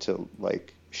able to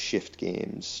like shift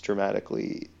games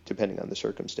dramatically depending on the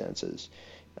circumstances.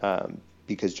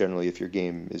 Because generally if your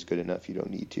game is good enough, you don't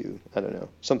need to. I don't know.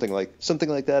 Something like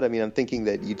that. I mean, I'm thinking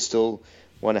that you'd still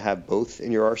want to have both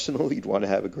in your arsenal. You'd want to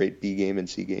have a great B game and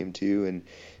C game too, and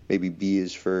maybe B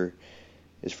is for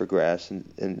grass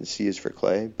and C is for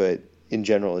clay. But in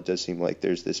general, it does seem like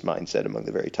there's this mindset among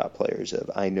the very top players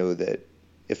of, I know that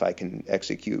if I can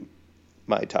execute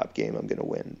my top game, I'm going to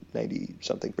win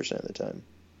 90-something% of the time.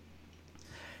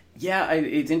 Yeah,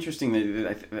 it's interesting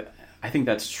that I think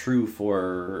that's true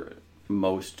for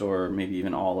most, or maybe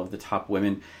even all, of the top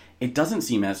women. It doesn't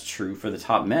seem as true for the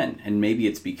top men, and maybe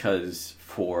it's because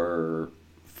for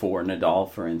Nadal,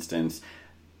 for instance,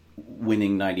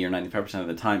 winning 90 or 95% of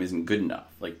the time isn't good enough.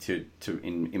 Like to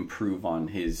improve on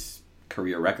his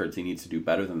career records, he needs to do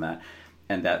better than that,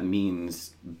 and that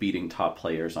means beating top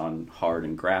players on hard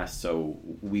and grass. So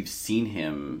we've seen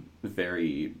him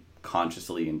very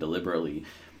consciously and deliberately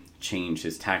change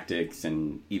his tactics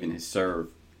and even his serve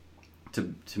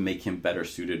to make him better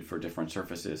suited for different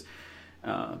surfaces.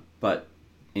 But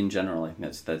in general, I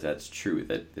think that's true,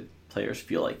 that players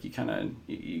feel like you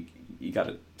got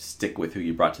to stick with who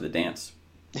you brought to the dance.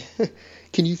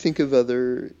 Can you think of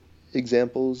other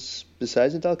examples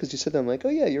besides Nadal? Because you said that, I'm like, oh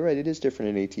yeah, you're right, it is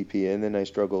different in ATP, and then I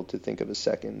struggled to think of a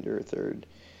second or a third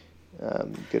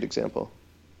good example.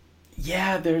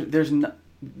 Yeah, there's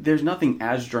nothing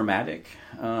as dramatic.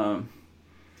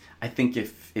 I think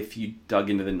if you dug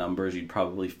into the numbers, you'd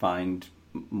probably find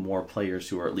more players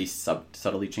who are at least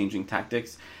subtly changing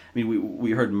tactics. I mean,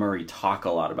 we heard Murray talk a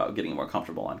lot about getting more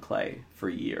comfortable on clay for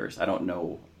years. I don't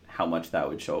know how much that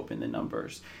would show up in the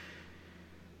numbers.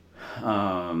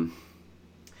 But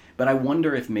I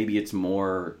wonder if maybe it's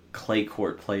more clay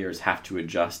court players have to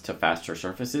adjust to faster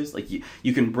surfaces. Like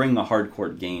you can bring a hard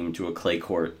court game to a clay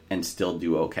court and still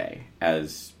do okay,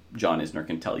 as John Isner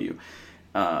can tell you.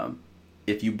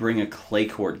 If you bring a clay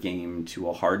court game to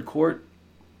a hard court,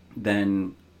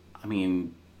 then, I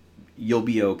mean, you'll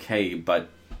be okay, but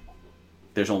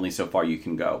there's only so far you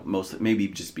can go. Maybe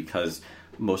just because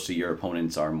most of your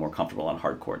opponents are more comfortable on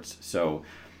hard courts. So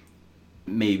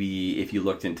maybe if you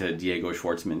looked into Diego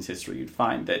Schwartzman's history, you'd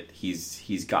find that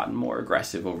he's gotten more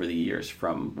aggressive over the years,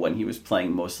 from when he was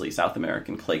playing mostly South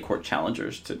American clay court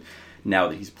challengers to now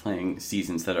that he's playing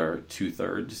seasons that are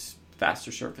 2/3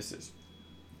 faster surfaces.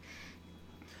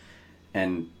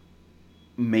 And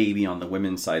maybe on the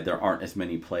women's side, there aren't as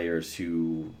many players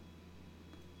who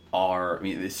are, I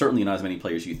mean, there's certainly not as many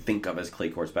players you think of as clay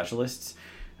court specialists.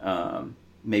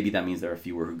 Maybe that means there are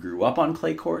fewer who grew up on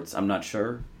clay courts. I'm not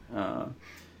sure.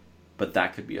 But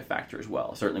that could be a factor as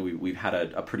well. Certainly we've had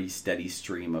a pretty steady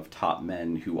stream of top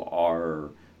men who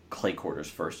are clay courters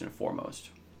first and foremost.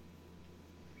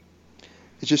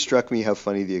 It just struck me how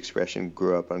funny the expression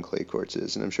 "grew up on clay courts"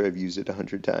 is, and I'm sure I've used it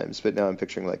 100 times, but now I'm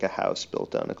picturing like a house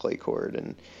built on a clay court,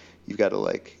 and you've got to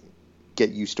like get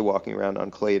used to walking around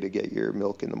on clay to get your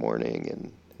milk in the morning,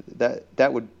 and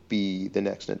that would be the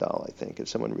next Nadal, I think, if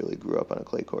someone really grew up on a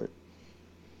clay court.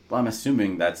 Well, I'm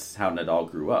assuming that's how Nadal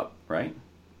grew up, right?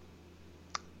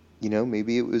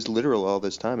 Maybe it was literal all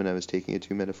this time and I was taking it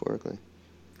too metaphorically.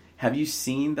 Have you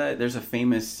seen that? There's a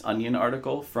famous Onion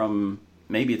article from,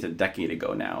 maybe it's a decade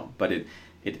ago now, but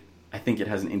I think it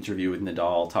has an interview with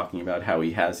Nadal talking about how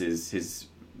he has his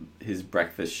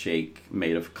breakfast shake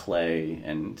made of clay,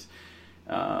 and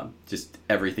just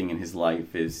everything in his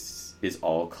life is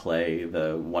all clay,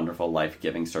 the wonderful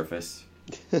life-giving surface.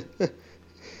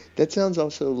 That sounds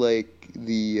also like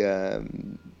the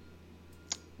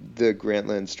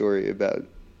Grantland story about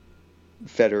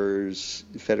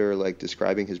Federer like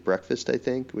describing his breakfast, I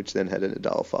think, which then had a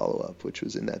Nadal follow-up, which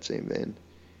was in that same vein.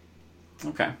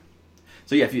 Okay.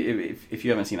 So yeah, if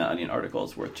you haven't seen that Onion article,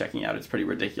 it's worth checking out. It's pretty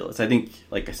ridiculous. I think,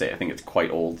 like I say, I think it's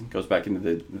quite old. It goes back into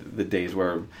the days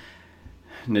where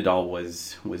Nadal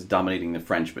was dominating the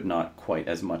French, but not quite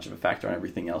as much of a factor on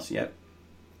everything else yet.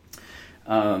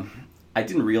 I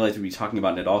didn't realize we'd be talking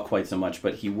about Nadal quite so much,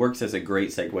 but he works as a great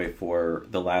segue for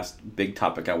the last big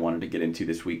topic I wanted to get into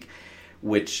this week,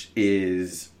 which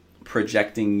is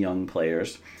projecting young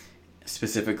players,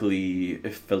 specifically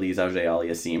Feliz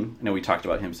Auger-Aliassime. I know we talked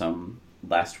about him some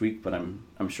last week, but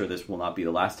I'm sure this will not be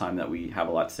the last time that we have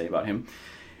a lot to say about him.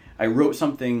 I wrote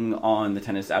something on the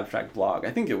Tennis Abstract blog,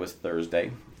 I think it was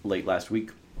Thursday, late last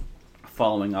week,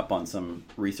 following up on some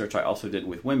research I also did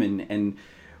with women, and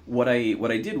what I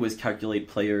did was calculate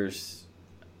players'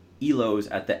 ELOs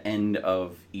at the end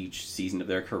of each season of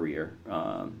their career,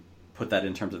 put that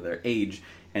in terms of their age,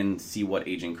 and see what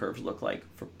aging curves look like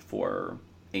for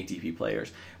ATP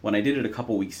players. When I did it a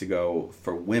couple weeks ago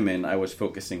for women, I was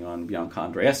focusing on Bianca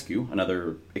Andreescu,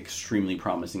 another extremely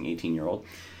promising 18-year-old.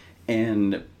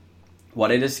 And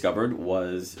what I discovered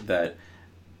was that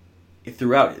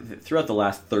throughout the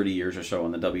last 30 years or so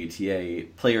on the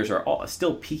WTA, players are all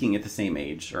still peaking at the same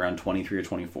age, around 23 or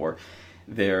 24.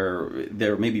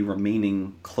 They're maybe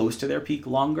remaining close to their peak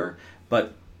longer,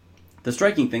 but the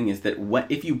striking thing is that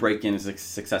if you break in as a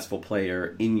successful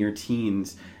player in your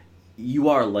teens, you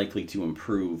are likely to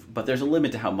improve, but there's a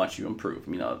limit to how much you improve.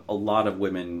 I mean, a lot of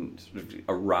women sort of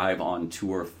arrive on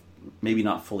tour, maybe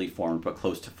not fully formed, but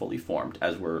close to fully formed,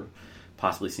 as we're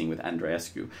possibly seeing with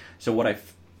Andreescu. So what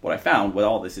I found, what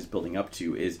all this is building up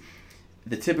to, is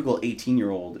the typical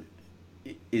 18-year-old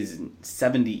is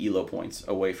 70 ELO points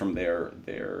away from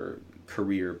their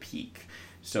career peak.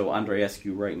 So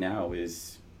Andreescu right now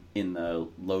is in the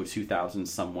low 2000s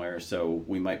somewhere, so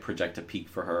we might project a peak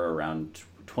for her around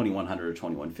 2100 or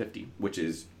 2150, which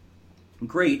is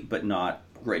great, but not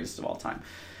greatest of all time.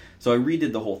 So I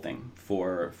redid the whole thing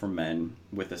for men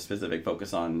with a specific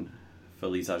focus on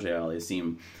Feliz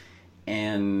Auger-Aliassime,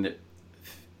 and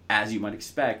as you might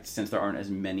expect, since there aren't as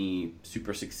many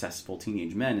super successful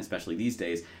teenage men, especially these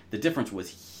days, the difference was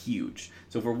huge.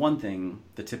 So for one thing,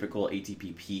 the typical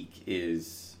ATP peak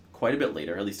is quite a bit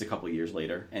later, at least a couple of years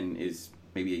later, and is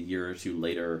maybe a year or two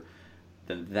later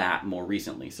than that more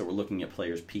recently. So we're looking at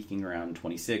players peaking around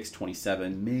 26,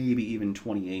 27, maybe even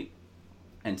 28,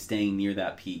 and staying near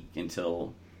that peak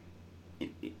until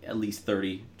at least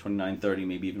 30, 29, 30,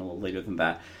 maybe even a little later than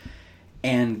that.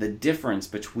 And the difference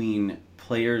between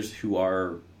players who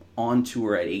are on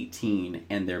tour at 18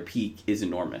 and their peak is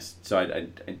enormous. So I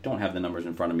don't have the numbers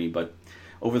in front of me, but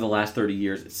over the last 30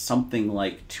 years, it's something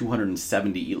like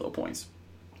 270 ELO points.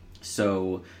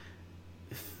 So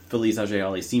Feliz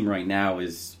Auger-Aliassime right now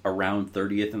is around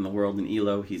 30th in the world in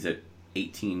ELO. He's at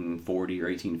 1840 or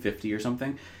 1850 or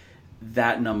something.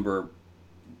 That number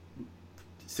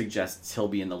suggests he'll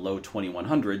be in the low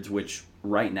 2100s, which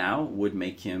right now would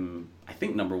make him, I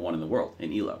think, number one in the world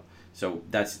in ELO. So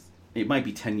it might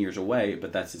be 10 years away,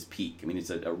 but that's his peak. I mean, it's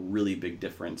a really big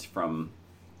difference from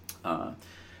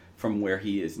where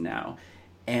he is now.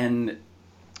 And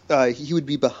He would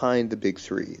be behind the big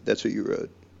three. That's what you wrote,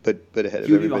 but ahead of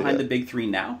He would be everybody behind else. the big three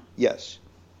now? Yes.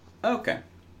 Okay.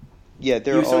 Yeah,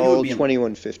 they're So he all would be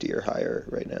 2150 or higher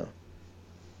right now.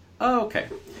 Oh, okay.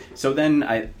 So then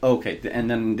and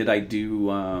then did I do?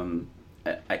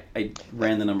 I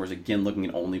ran the numbers again, looking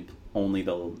at only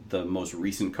the most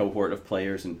recent cohort of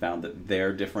players, and found that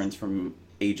their difference from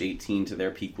age 18 to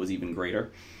their peak was even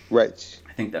greater. Right.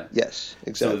 I think that. Yes,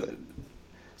 exactly.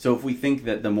 So if we think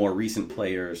that the more recent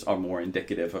players are more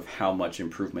indicative of how much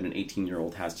improvement an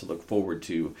 18-year-old has to look forward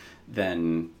to,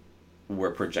 then we're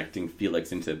projecting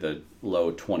Felix into the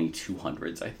low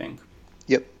 2200s, I think.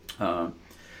 Yep.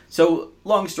 So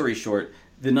long story short,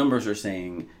 the numbers are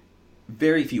saying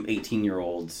very few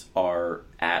 18-year-olds are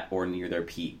at or near their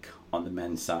peak on the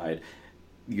men's side.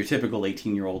 Your typical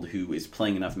 18-year-old who is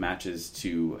playing enough matches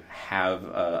to have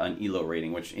an ELO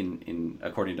rating, which in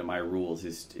according to my rules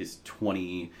is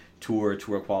 20 tour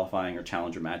qualifying or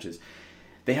challenger matches,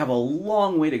 they have a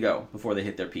long way to go before they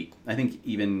hit their peak. I think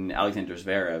even Alexander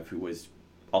Zverev, who was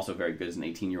also very good as an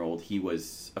 18-year-old, he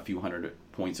was a few hundred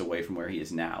points away from where he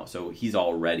is now. So he's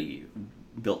already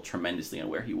built tremendously on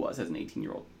where he was as an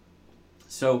 18-year-old.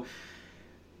 So,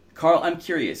 Carl, I'm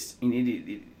curious. I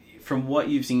mean, from what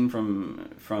you've seen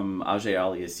from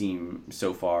Auger-Aliassime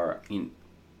so far, I mean,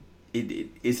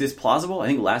 is this plausible? I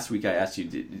think last week I asked you,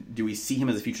 do we see him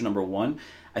as a future number one?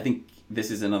 I think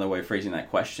this is another way of phrasing that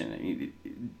question. I mean,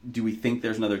 do we think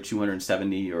there's another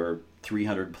 270 or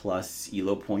 300 plus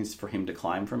ELO points for him to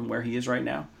climb from where he is right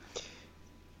now?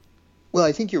 Well,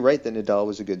 I think you're right that Nadal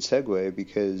was a good segue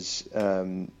because,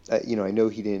 I know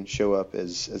he didn't show up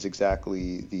as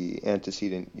exactly the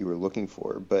antecedent you were looking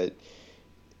for, but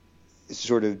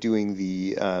sort of doing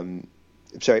the,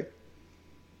 sorry?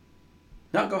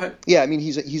 No, go ahead. Yeah, I mean,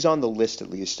 he's on the list at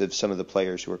least of some of the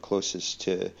players who are closest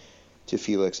to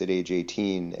Felix at age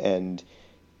 18, and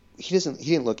he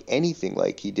didn't look anything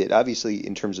like he did, obviously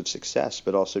in terms of success,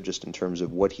 but also just in terms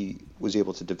of what he was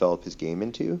able to develop his game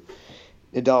into.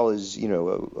 Nadal is,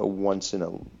 a once in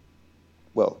a,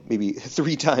 well, maybe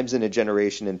 3 times in a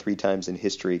generation and 3 times in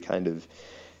history kind of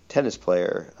tennis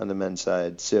player on the men's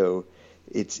side. So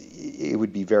it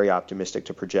would be very optimistic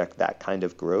to project that kind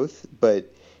of growth.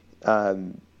 But,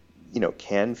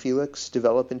 can Felix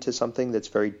develop into something that's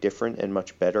very different and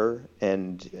much better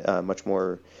and much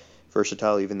more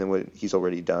versatile even than what he's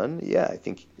already done? Yeah, I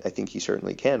think he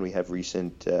certainly can. We have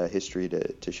recent history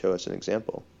to show us an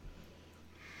example.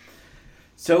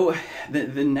 So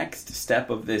the next step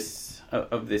of this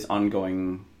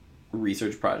ongoing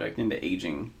research project into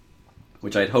aging,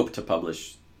 which I'd hoped to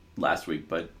publish last week,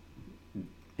 but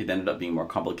it ended up being more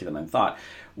complicated than I thought,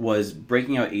 was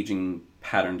breaking out aging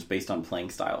patterns based on playing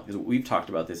style. Because we've talked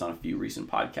about this on a few recent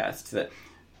podcasts. That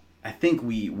I think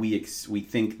we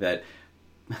think that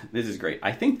this is great.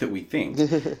 I think that we think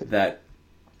that.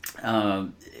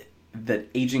 That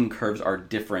aging curves are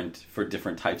different for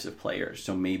different types of players.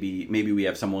 So maybe we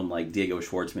have someone like Diego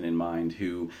Schwartzman in mind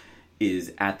who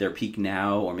is at their peak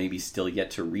now or maybe still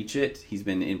yet to reach it. He's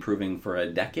been improving for a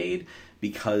decade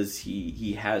because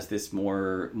he has this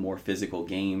more physical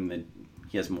game, that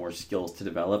he has more skills to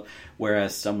develop.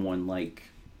 Whereas someone like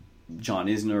John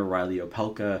Isner, Riley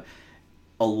Opelka,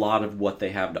 a lot of what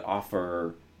they have to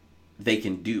offer they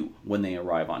can do when they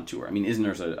arrive on tour. I mean,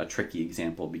 Isner's a tricky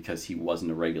example because he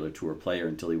wasn't a regular tour player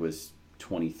until he was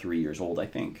 23 years old, I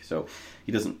think. So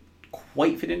he doesn't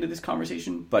quite fit into this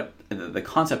conversation, but the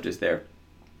concept is there.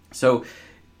 So,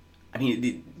 I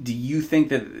mean, do you think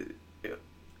that...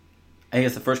 I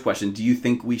guess the first question, do you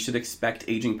think we should expect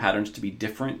aging patterns to be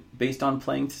different based on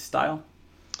playing style?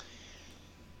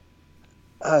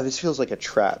 This feels like a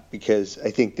trap because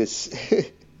I think this...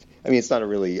 I mean, it's not a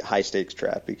really high-stakes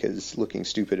trap because looking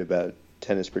stupid about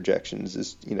tennis projections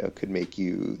is, could make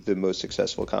you the most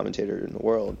successful commentator in the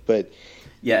world. But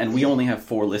yeah, and we only have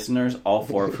 4 listeners, all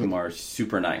 4 of whom are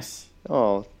super nice.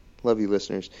 Oh, love you,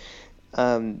 listeners.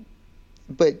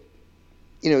 But,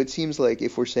 it seems like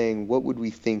if we're saying, what would we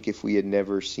think if we had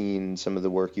never seen some of the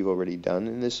work you've already done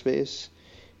in this space,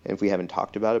 and if we haven't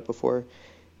talked about it before?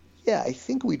 Yeah, I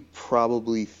think we'd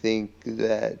probably think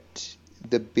that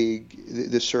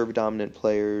the serve-dominant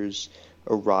players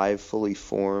arrive fully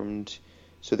formed,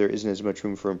 so there isn't as much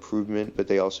room for improvement, but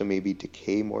they also maybe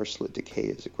decay more slowly. Decay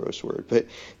is a gross word, but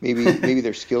maybe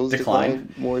their skills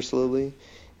decline more slowly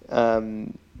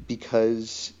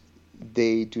because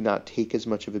they do not take as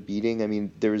much of a beating. I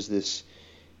mean, there's this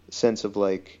sense of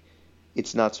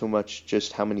it's not so much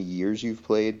just how many years you've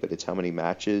played, but it's how many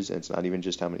matches, and it's not even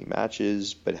just how many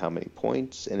matches, but how many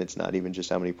points, and it's not even just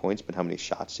how many points, but how many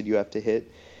shots did you have to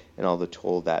hit, and all the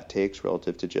toll that takes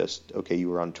relative to just, okay, you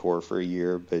were on tour for a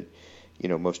year, but,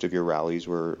 most of your rallies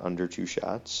were under 2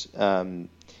 shots.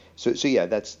 So yeah,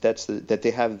 that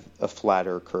they have a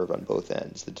flatter curve on both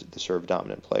ends, the serve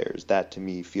dominant players. That to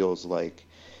me feels like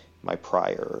my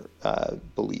prior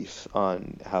belief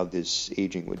on how this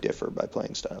aging would differ by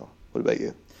playing style. What about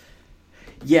you?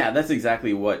 Yeah, that's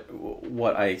exactly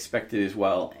what I expected as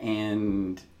well,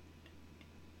 and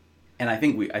I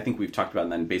think we've talked about it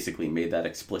and then basically made that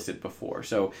explicit before.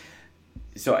 So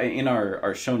in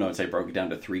our show notes, I broke it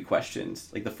down to 3 questions.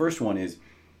 Like the first one is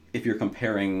if you're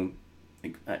comparing,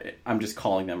 I'm just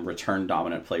calling them return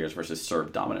dominant players versus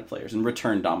serve dominant players. And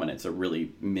return dominant's a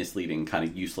really misleading, kind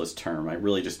of useless term. I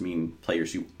really just mean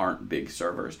players who aren't big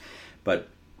servers. But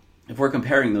if we're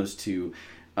comparing those two,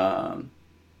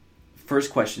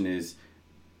 first question is,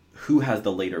 who has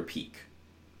the later peak?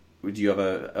 Would you have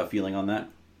a feeling on that?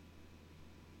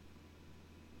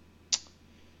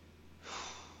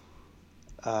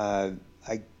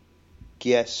 I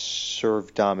guess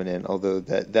serve dominant, although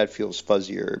that feels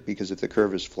fuzzier because if the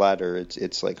curve is flatter,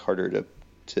 it's like harder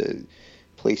to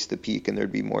place the peak and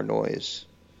there'd be more noise.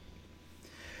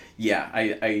 Yeah,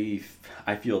 I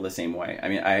feel the same way. I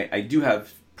mean, I do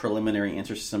have preliminary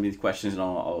answers to some of these questions, and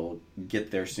I'll get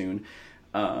there soon.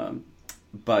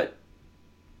 But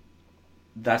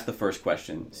that's the first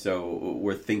question. So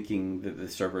we're thinking that the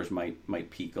servers might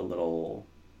peak a little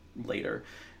later.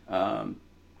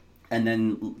 And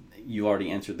then you already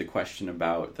answered the question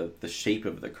about the shape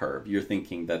of the curve. You're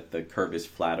thinking that the curve is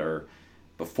flatter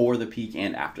before the peak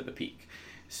and after the peak.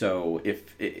 So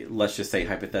let's just say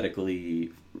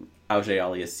hypothetically,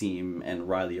 Auger-Aliassime and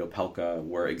Riley Opelka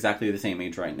were exactly the same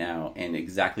age right now and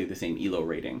exactly the same ELO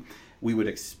rating, we would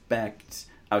expect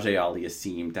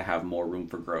Auger-Aliassime to have more room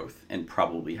for growth and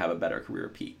probably have a better career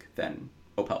peak than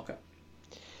Opelka.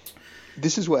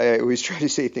 This is why I always try to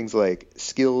say things like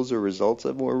skills or results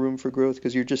have more room for growth,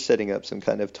 because you're just setting up some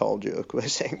kind of tall joke by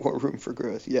saying more room for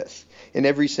growth. Yes. In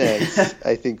every sense,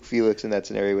 I think Felix in that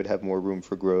scenario would have more room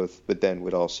for growth, but then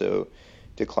would also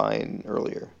decline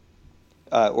earlier.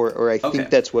 Or I think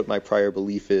that's what my prior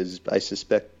belief is. I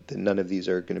suspect that none of these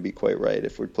are going to be quite right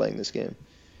if we're playing this game.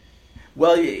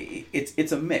 Well,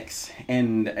 it's a mix,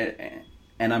 and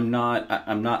I'm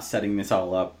not setting this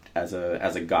all up as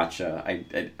a gotcha.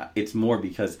 It's more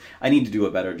because I need to do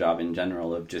a better job in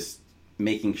general of just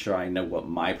making sure I know what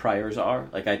my priors are.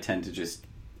 Like I tend to just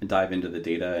dive into the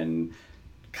data and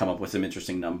come up with some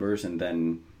interesting numbers and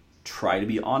then try to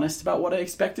be honest about what I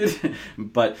expected.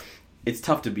 But it's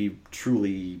tough to be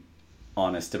truly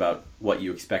honest about what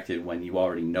you expected when you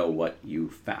already know what you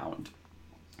found.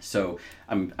 So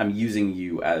I'm using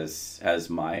you as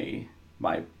my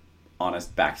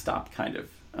honest backstop kind of.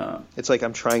 It's like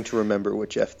I'm trying to remember what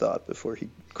Jeff thought before he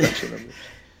crunched the numbers.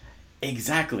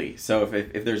 Exactly. So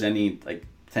if there's any like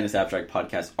Tennis Abstract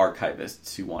podcast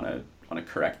archivists who want to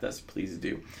correct us, please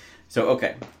do. So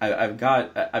okay, I've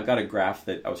got a graph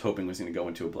that I was hoping was going to go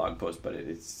into a blog post, but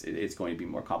it's going to be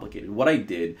more complicated. What I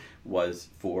did was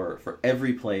for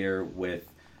every player with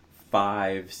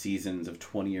 5 seasons of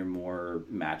 20 or more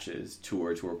matches,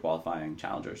 tour qualifying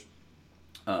challengers.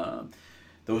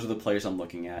 Those are the players I'm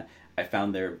looking at. I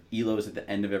found their ELOs at the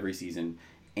end of every season,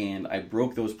 and I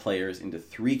broke those players into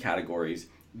 3 categories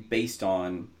based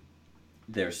on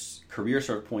their career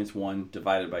serve points won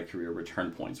divided by career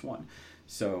return points won.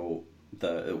 So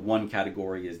the one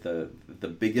category is the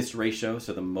biggest ratio,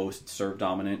 so the most serve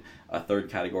dominant. A third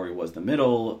category was the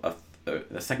middle.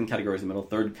 The second category was the middle.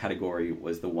 Third category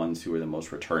was the ones who were the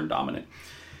most return dominant.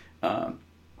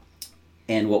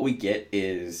 And what we get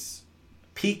is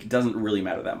peak doesn't really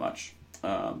matter that much.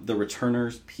 The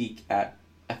returners peak at,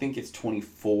 I think it's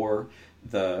 24.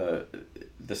 The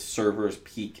servers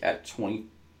peak at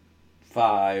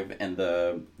 25, and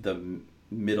the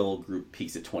middle group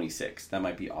peaks at 26. That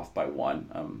might be off by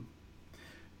 1.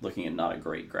 Looking at not a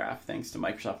great graph thanks to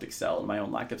Microsoft Excel and my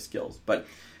own lack of skills, but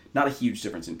not a huge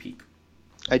difference in peak.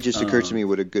 It just occurred to me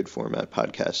what a good format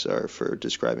podcasts are for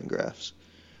describing graphs.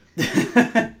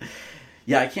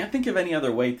 Yeah, I can't think of any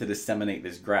other way to disseminate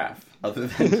this graph other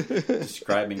than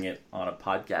describing it on a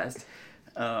podcast.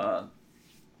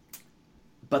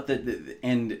 But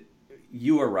and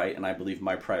you are right, and I believe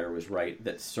my prior was right,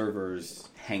 that servers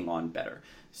hang on better.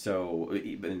 So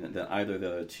than either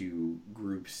the two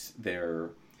groups, they're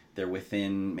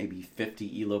within maybe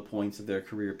 50 ELO points of their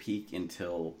career peak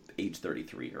until age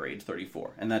 33 or age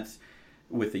 34. And that's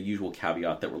with the usual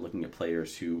caveat that we're looking at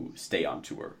players who stay on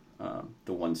tour.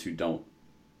 The ones who don't,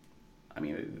 I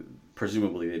mean,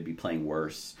 presumably they'd be playing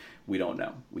worse. We don't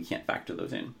know. We can't factor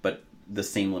those in. But the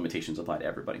same limitations apply to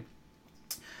everybody.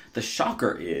 The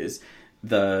shocker is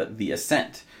the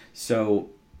ascent.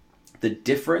 So the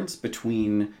difference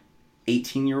between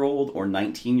 18-year-old or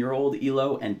 19-year-old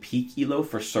ELO and peak ELO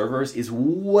for servers is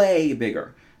way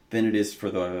bigger than it is for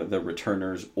the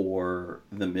returners or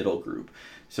the middle group.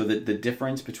 So the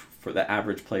difference for the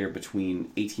average player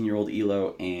between 18-year-old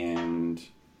ELO and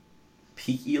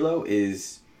peak ELO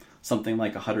is something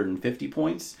like 150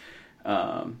 points.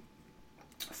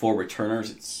 For returners,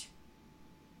 it's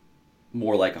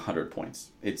more like 100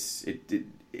 points. It's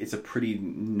a pretty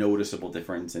noticeable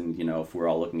difference, and if we're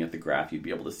all looking at the graph, you'd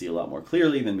be able to see a lot more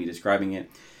clearly than me describing it,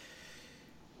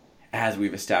 as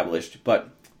we've established.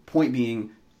 But point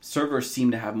being, servers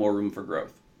seem to have more room for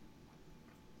growth.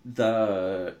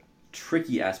 The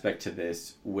tricky aspect to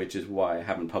this, which is why I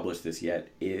haven't published this yet,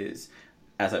 is,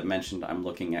 as I've mentioned, I'm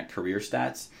looking at career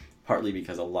stats, partly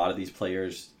because a lot of these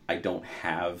players, I don't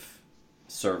have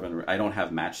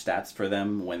match stats for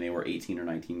them when they were 18 or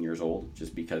 19 years old,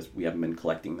 just because we haven't been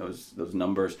collecting those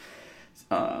numbers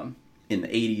in the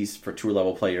 80s for tour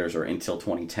level players, or until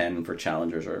 2010 for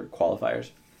challengers or qualifiers.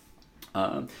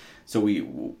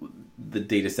 So the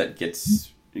data set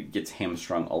gets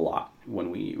hamstrung a lot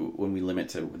when we limit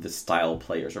to the style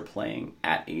players are playing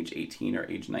at age 18 or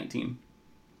age 19.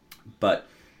 But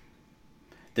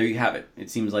there you have it. It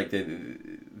seems like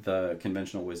the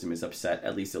conventional wisdom is upset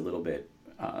at least a little bit.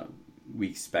 We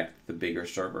expect the bigger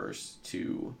servers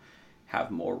to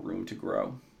have more room to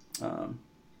grow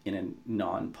in a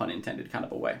non-pun intended kind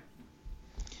of a way.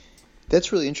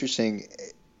 That's really interesting.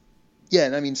 Yeah,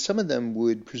 and I mean, some of them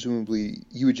would presumably,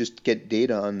 you would just get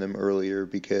data on them earlier,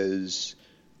 because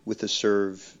with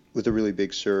a really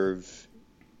big serve,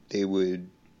 they would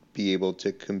be able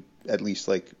to at least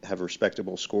have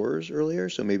respectable scores earlier.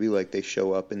 So maybe they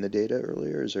show up in the data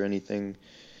earlier. Is there anything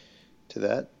to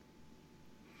that?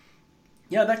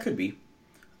 Yeah, that could be.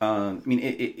 I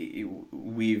mean,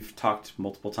 we've talked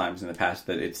multiple times in the past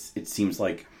that it seems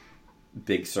like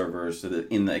big servers,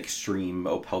 in the extreme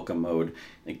Opelka mode,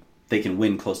 they can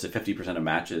win close to 50% of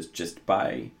matches just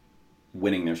by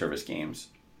winning their service games.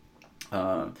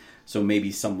 So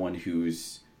maybe someone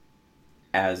who's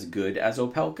as good as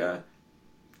Opelka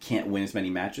can't win as many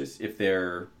matches if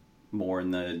they're more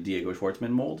in the Diego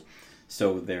Schwartzman mold.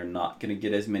 So they're not going to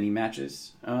get as many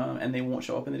matches, and they won't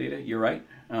show up in the data. You're right.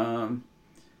 I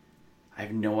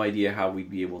have no idea how we'd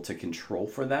be able to control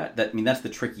for that. That's the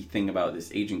tricky thing about this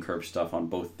aging curve stuff on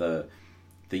both the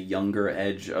younger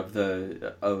edge of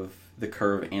the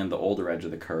curve and the older edge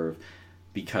of the curve,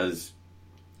 because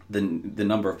the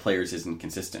number of players isn't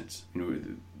consistent.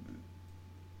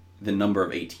 The number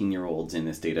of 18-year-olds in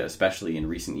this data, especially in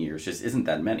recent years, just isn't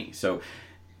that many. So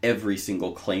every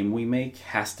single claim we make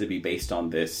has to be based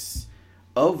on this,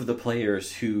 of the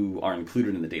players who are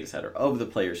included in the data set, or of the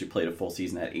players who played a full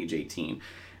season at age 18.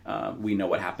 We know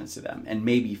what happens to them. And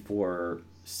maybe for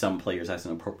some players that's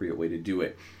an appropriate way to do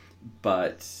it.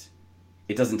 But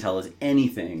it doesn't tell us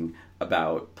anything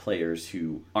about players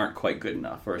who aren't quite good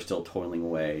enough or are still toiling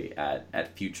away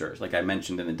at futures. Like I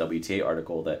mentioned in the WTA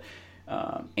article that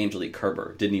Angelique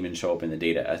Kerber didn't even show up in the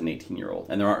data as an 18-year-old.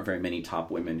 And there aren't very many top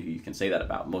women who you can say that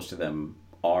about. Most of them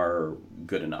are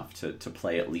good enough to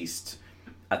play at least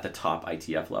at the top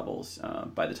ITF levels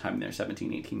by the time they're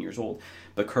 17, 18 years old.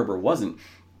 But Kerber wasn't.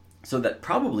 So that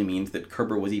probably means that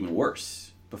Kerber was even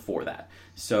worse before that.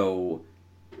 So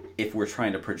if we're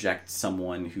trying to project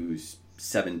someone who's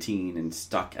 17 and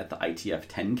stuck at the ITF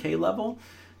 10K level,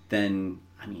 then,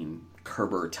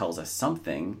 Kerber tells us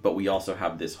something, but we also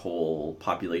have this whole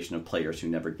population of players who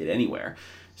never get anywhere.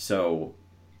 So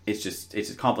it's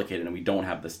just complicated, and we don't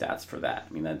have the stats for that.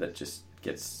 That just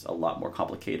gets a lot more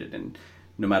complicated, and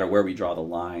no matter where we draw the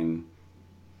line,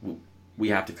 we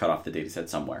have to cut off the data set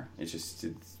somewhere.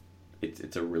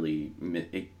 It's a really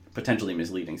potentially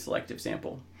misleading selective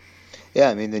sample.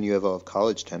 Yeah, then you have all of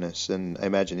college tennis, and I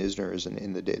imagine Isner isn't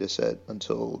in the data set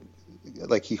until,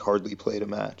 he hardly played a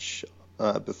match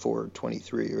before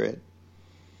 23, right?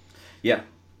 Yeah,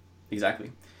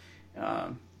 exactly.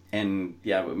 And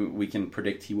yeah, we can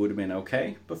predict he would have been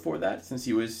okay before that, since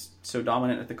he was so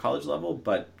dominant at the college level,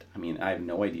 but I have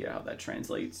no idea how that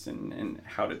translates and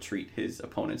how to treat his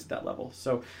opponents at that level.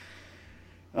 So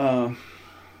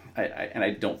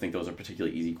I don't think those are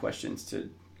particularly easy questions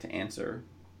to answer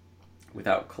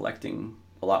without collecting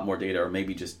a lot more data, or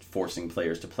maybe just forcing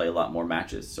players to play a lot more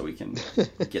matches so we can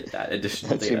get that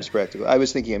additional data. That seems practical. I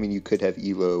was thinking, you could have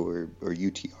ELO or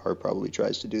UTR probably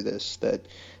tries to do this, that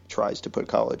tries to put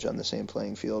college on the same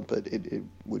playing field, but it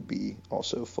would be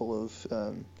also full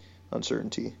of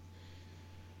uncertainty.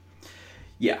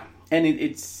 Yeah, and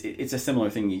it's a similar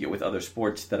thing you get with other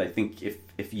sports, that I think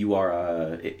if you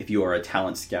are a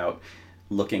talent scout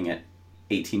looking at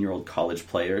 18-year-old college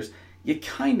players, you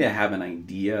kind of have an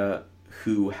idea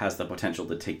who has the potential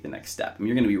to take the next step. I mean,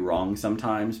 you're going to be wrong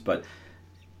sometimes, but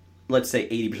let's say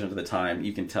 80% of the time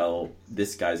you can tell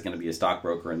this guy's going to be a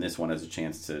stockbroker and this one has a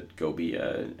chance to go be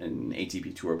an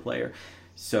ATP Tour player.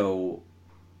 So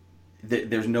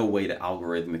there's no way to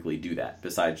algorithmically do that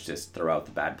besides just throw out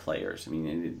the bad players. I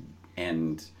mean,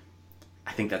 and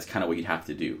I think that's kind of what you'd have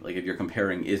to do. Like if you're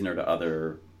comparing Isner to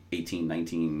other 18,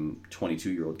 19,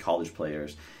 22-year-old college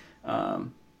players,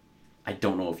 I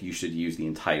don't know if you should use the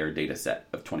entire data set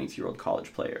of 22-year-old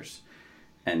college players.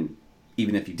 And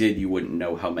even if you did, you wouldn't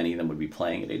know how many of them would be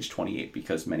playing at age 28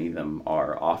 because many of them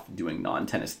are off doing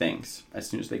non-tennis things as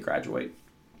soon as they graduate.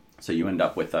 So you end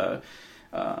up with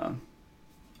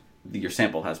your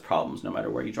sample has problems no matter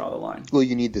where you draw the line. Well,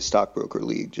 you need the stockbroker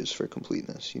league just for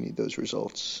completeness. You need those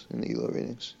results in the ELO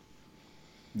ratings.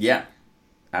 Yeah,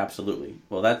 absolutely.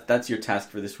 Well, that's your task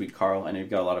for this week, Carl. I know you've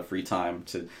got a lot of free time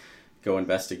to go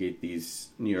investigate these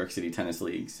New York City tennis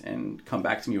leagues and come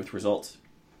back to me with results.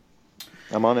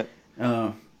 I'm on it.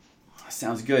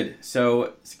 Sounds good. So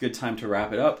it's a good time to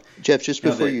wrap it up. Jeff, just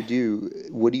before you do,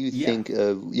 what do you think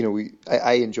of,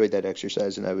 I enjoyed that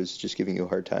exercise and I was just giving you a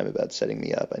hard time about setting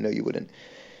me up. I know you wouldn't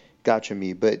gotcha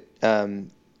me, but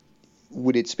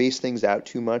would it space things out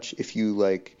too much if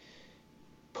you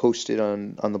post it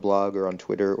on the blog or on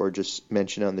Twitter or just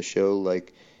mention on the show,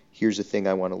 here's a thing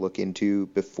I want to look into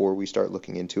before we start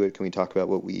looking into it? Can we talk about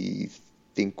what we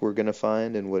think we're going to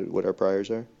find and what our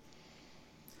priors are?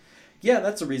 Yeah,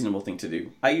 that's a reasonable thing to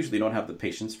do. I usually don't have the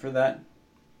patience for that.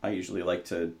 I usually like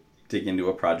to dig into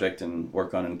a project and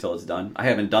work on it until it's done. I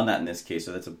haven't done that in this case,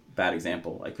 so that's a bad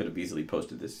example. I could have easily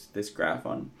posted this graph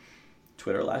on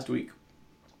Twitter last week.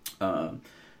 But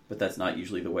that's not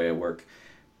usually the way I work.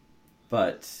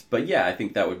 But yeah, I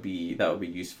think that would be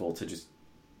useful to just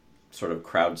sort of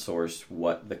crowdsource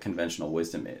what the conventional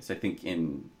wisdom is. I think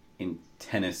in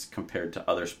tennis compared to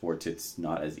other sports, it's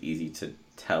not as easy to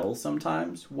tell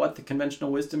sometimes what the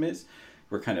conventional wisdom is.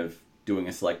 We're kind of doing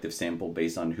a selective sample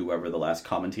based on whoever the last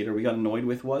commentator we got annoyed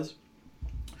with was.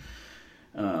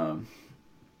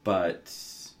 But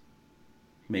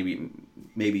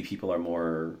maybe people are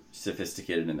more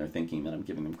sophisticated in their thinking than I'm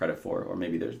giving them credit for, or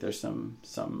maybe there's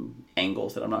some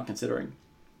angles that I'm not considering.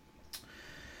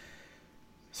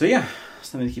 So yeah,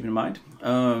 something to keep in mind.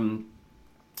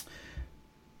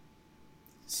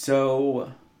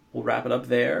 So we'll wrap it up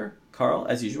there. Carl,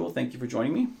 as usual, thank you for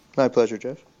joining me. My pleasure,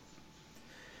 Jeff.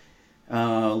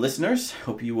 Listeners,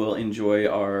 hope you will enjoy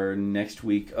our next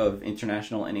week of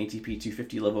international and ATP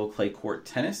 250 level clay court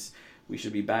tennis. We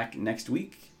should be back next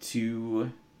week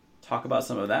to talk about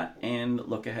some of that and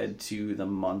look ahead to the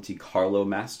Monte Carlo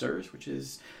Masters, which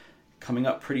is coming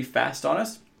up pretty fast on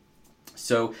us.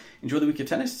 So enjoy the week of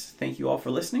tennis. Thank you all for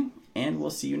listening, and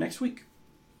we'll see you next week.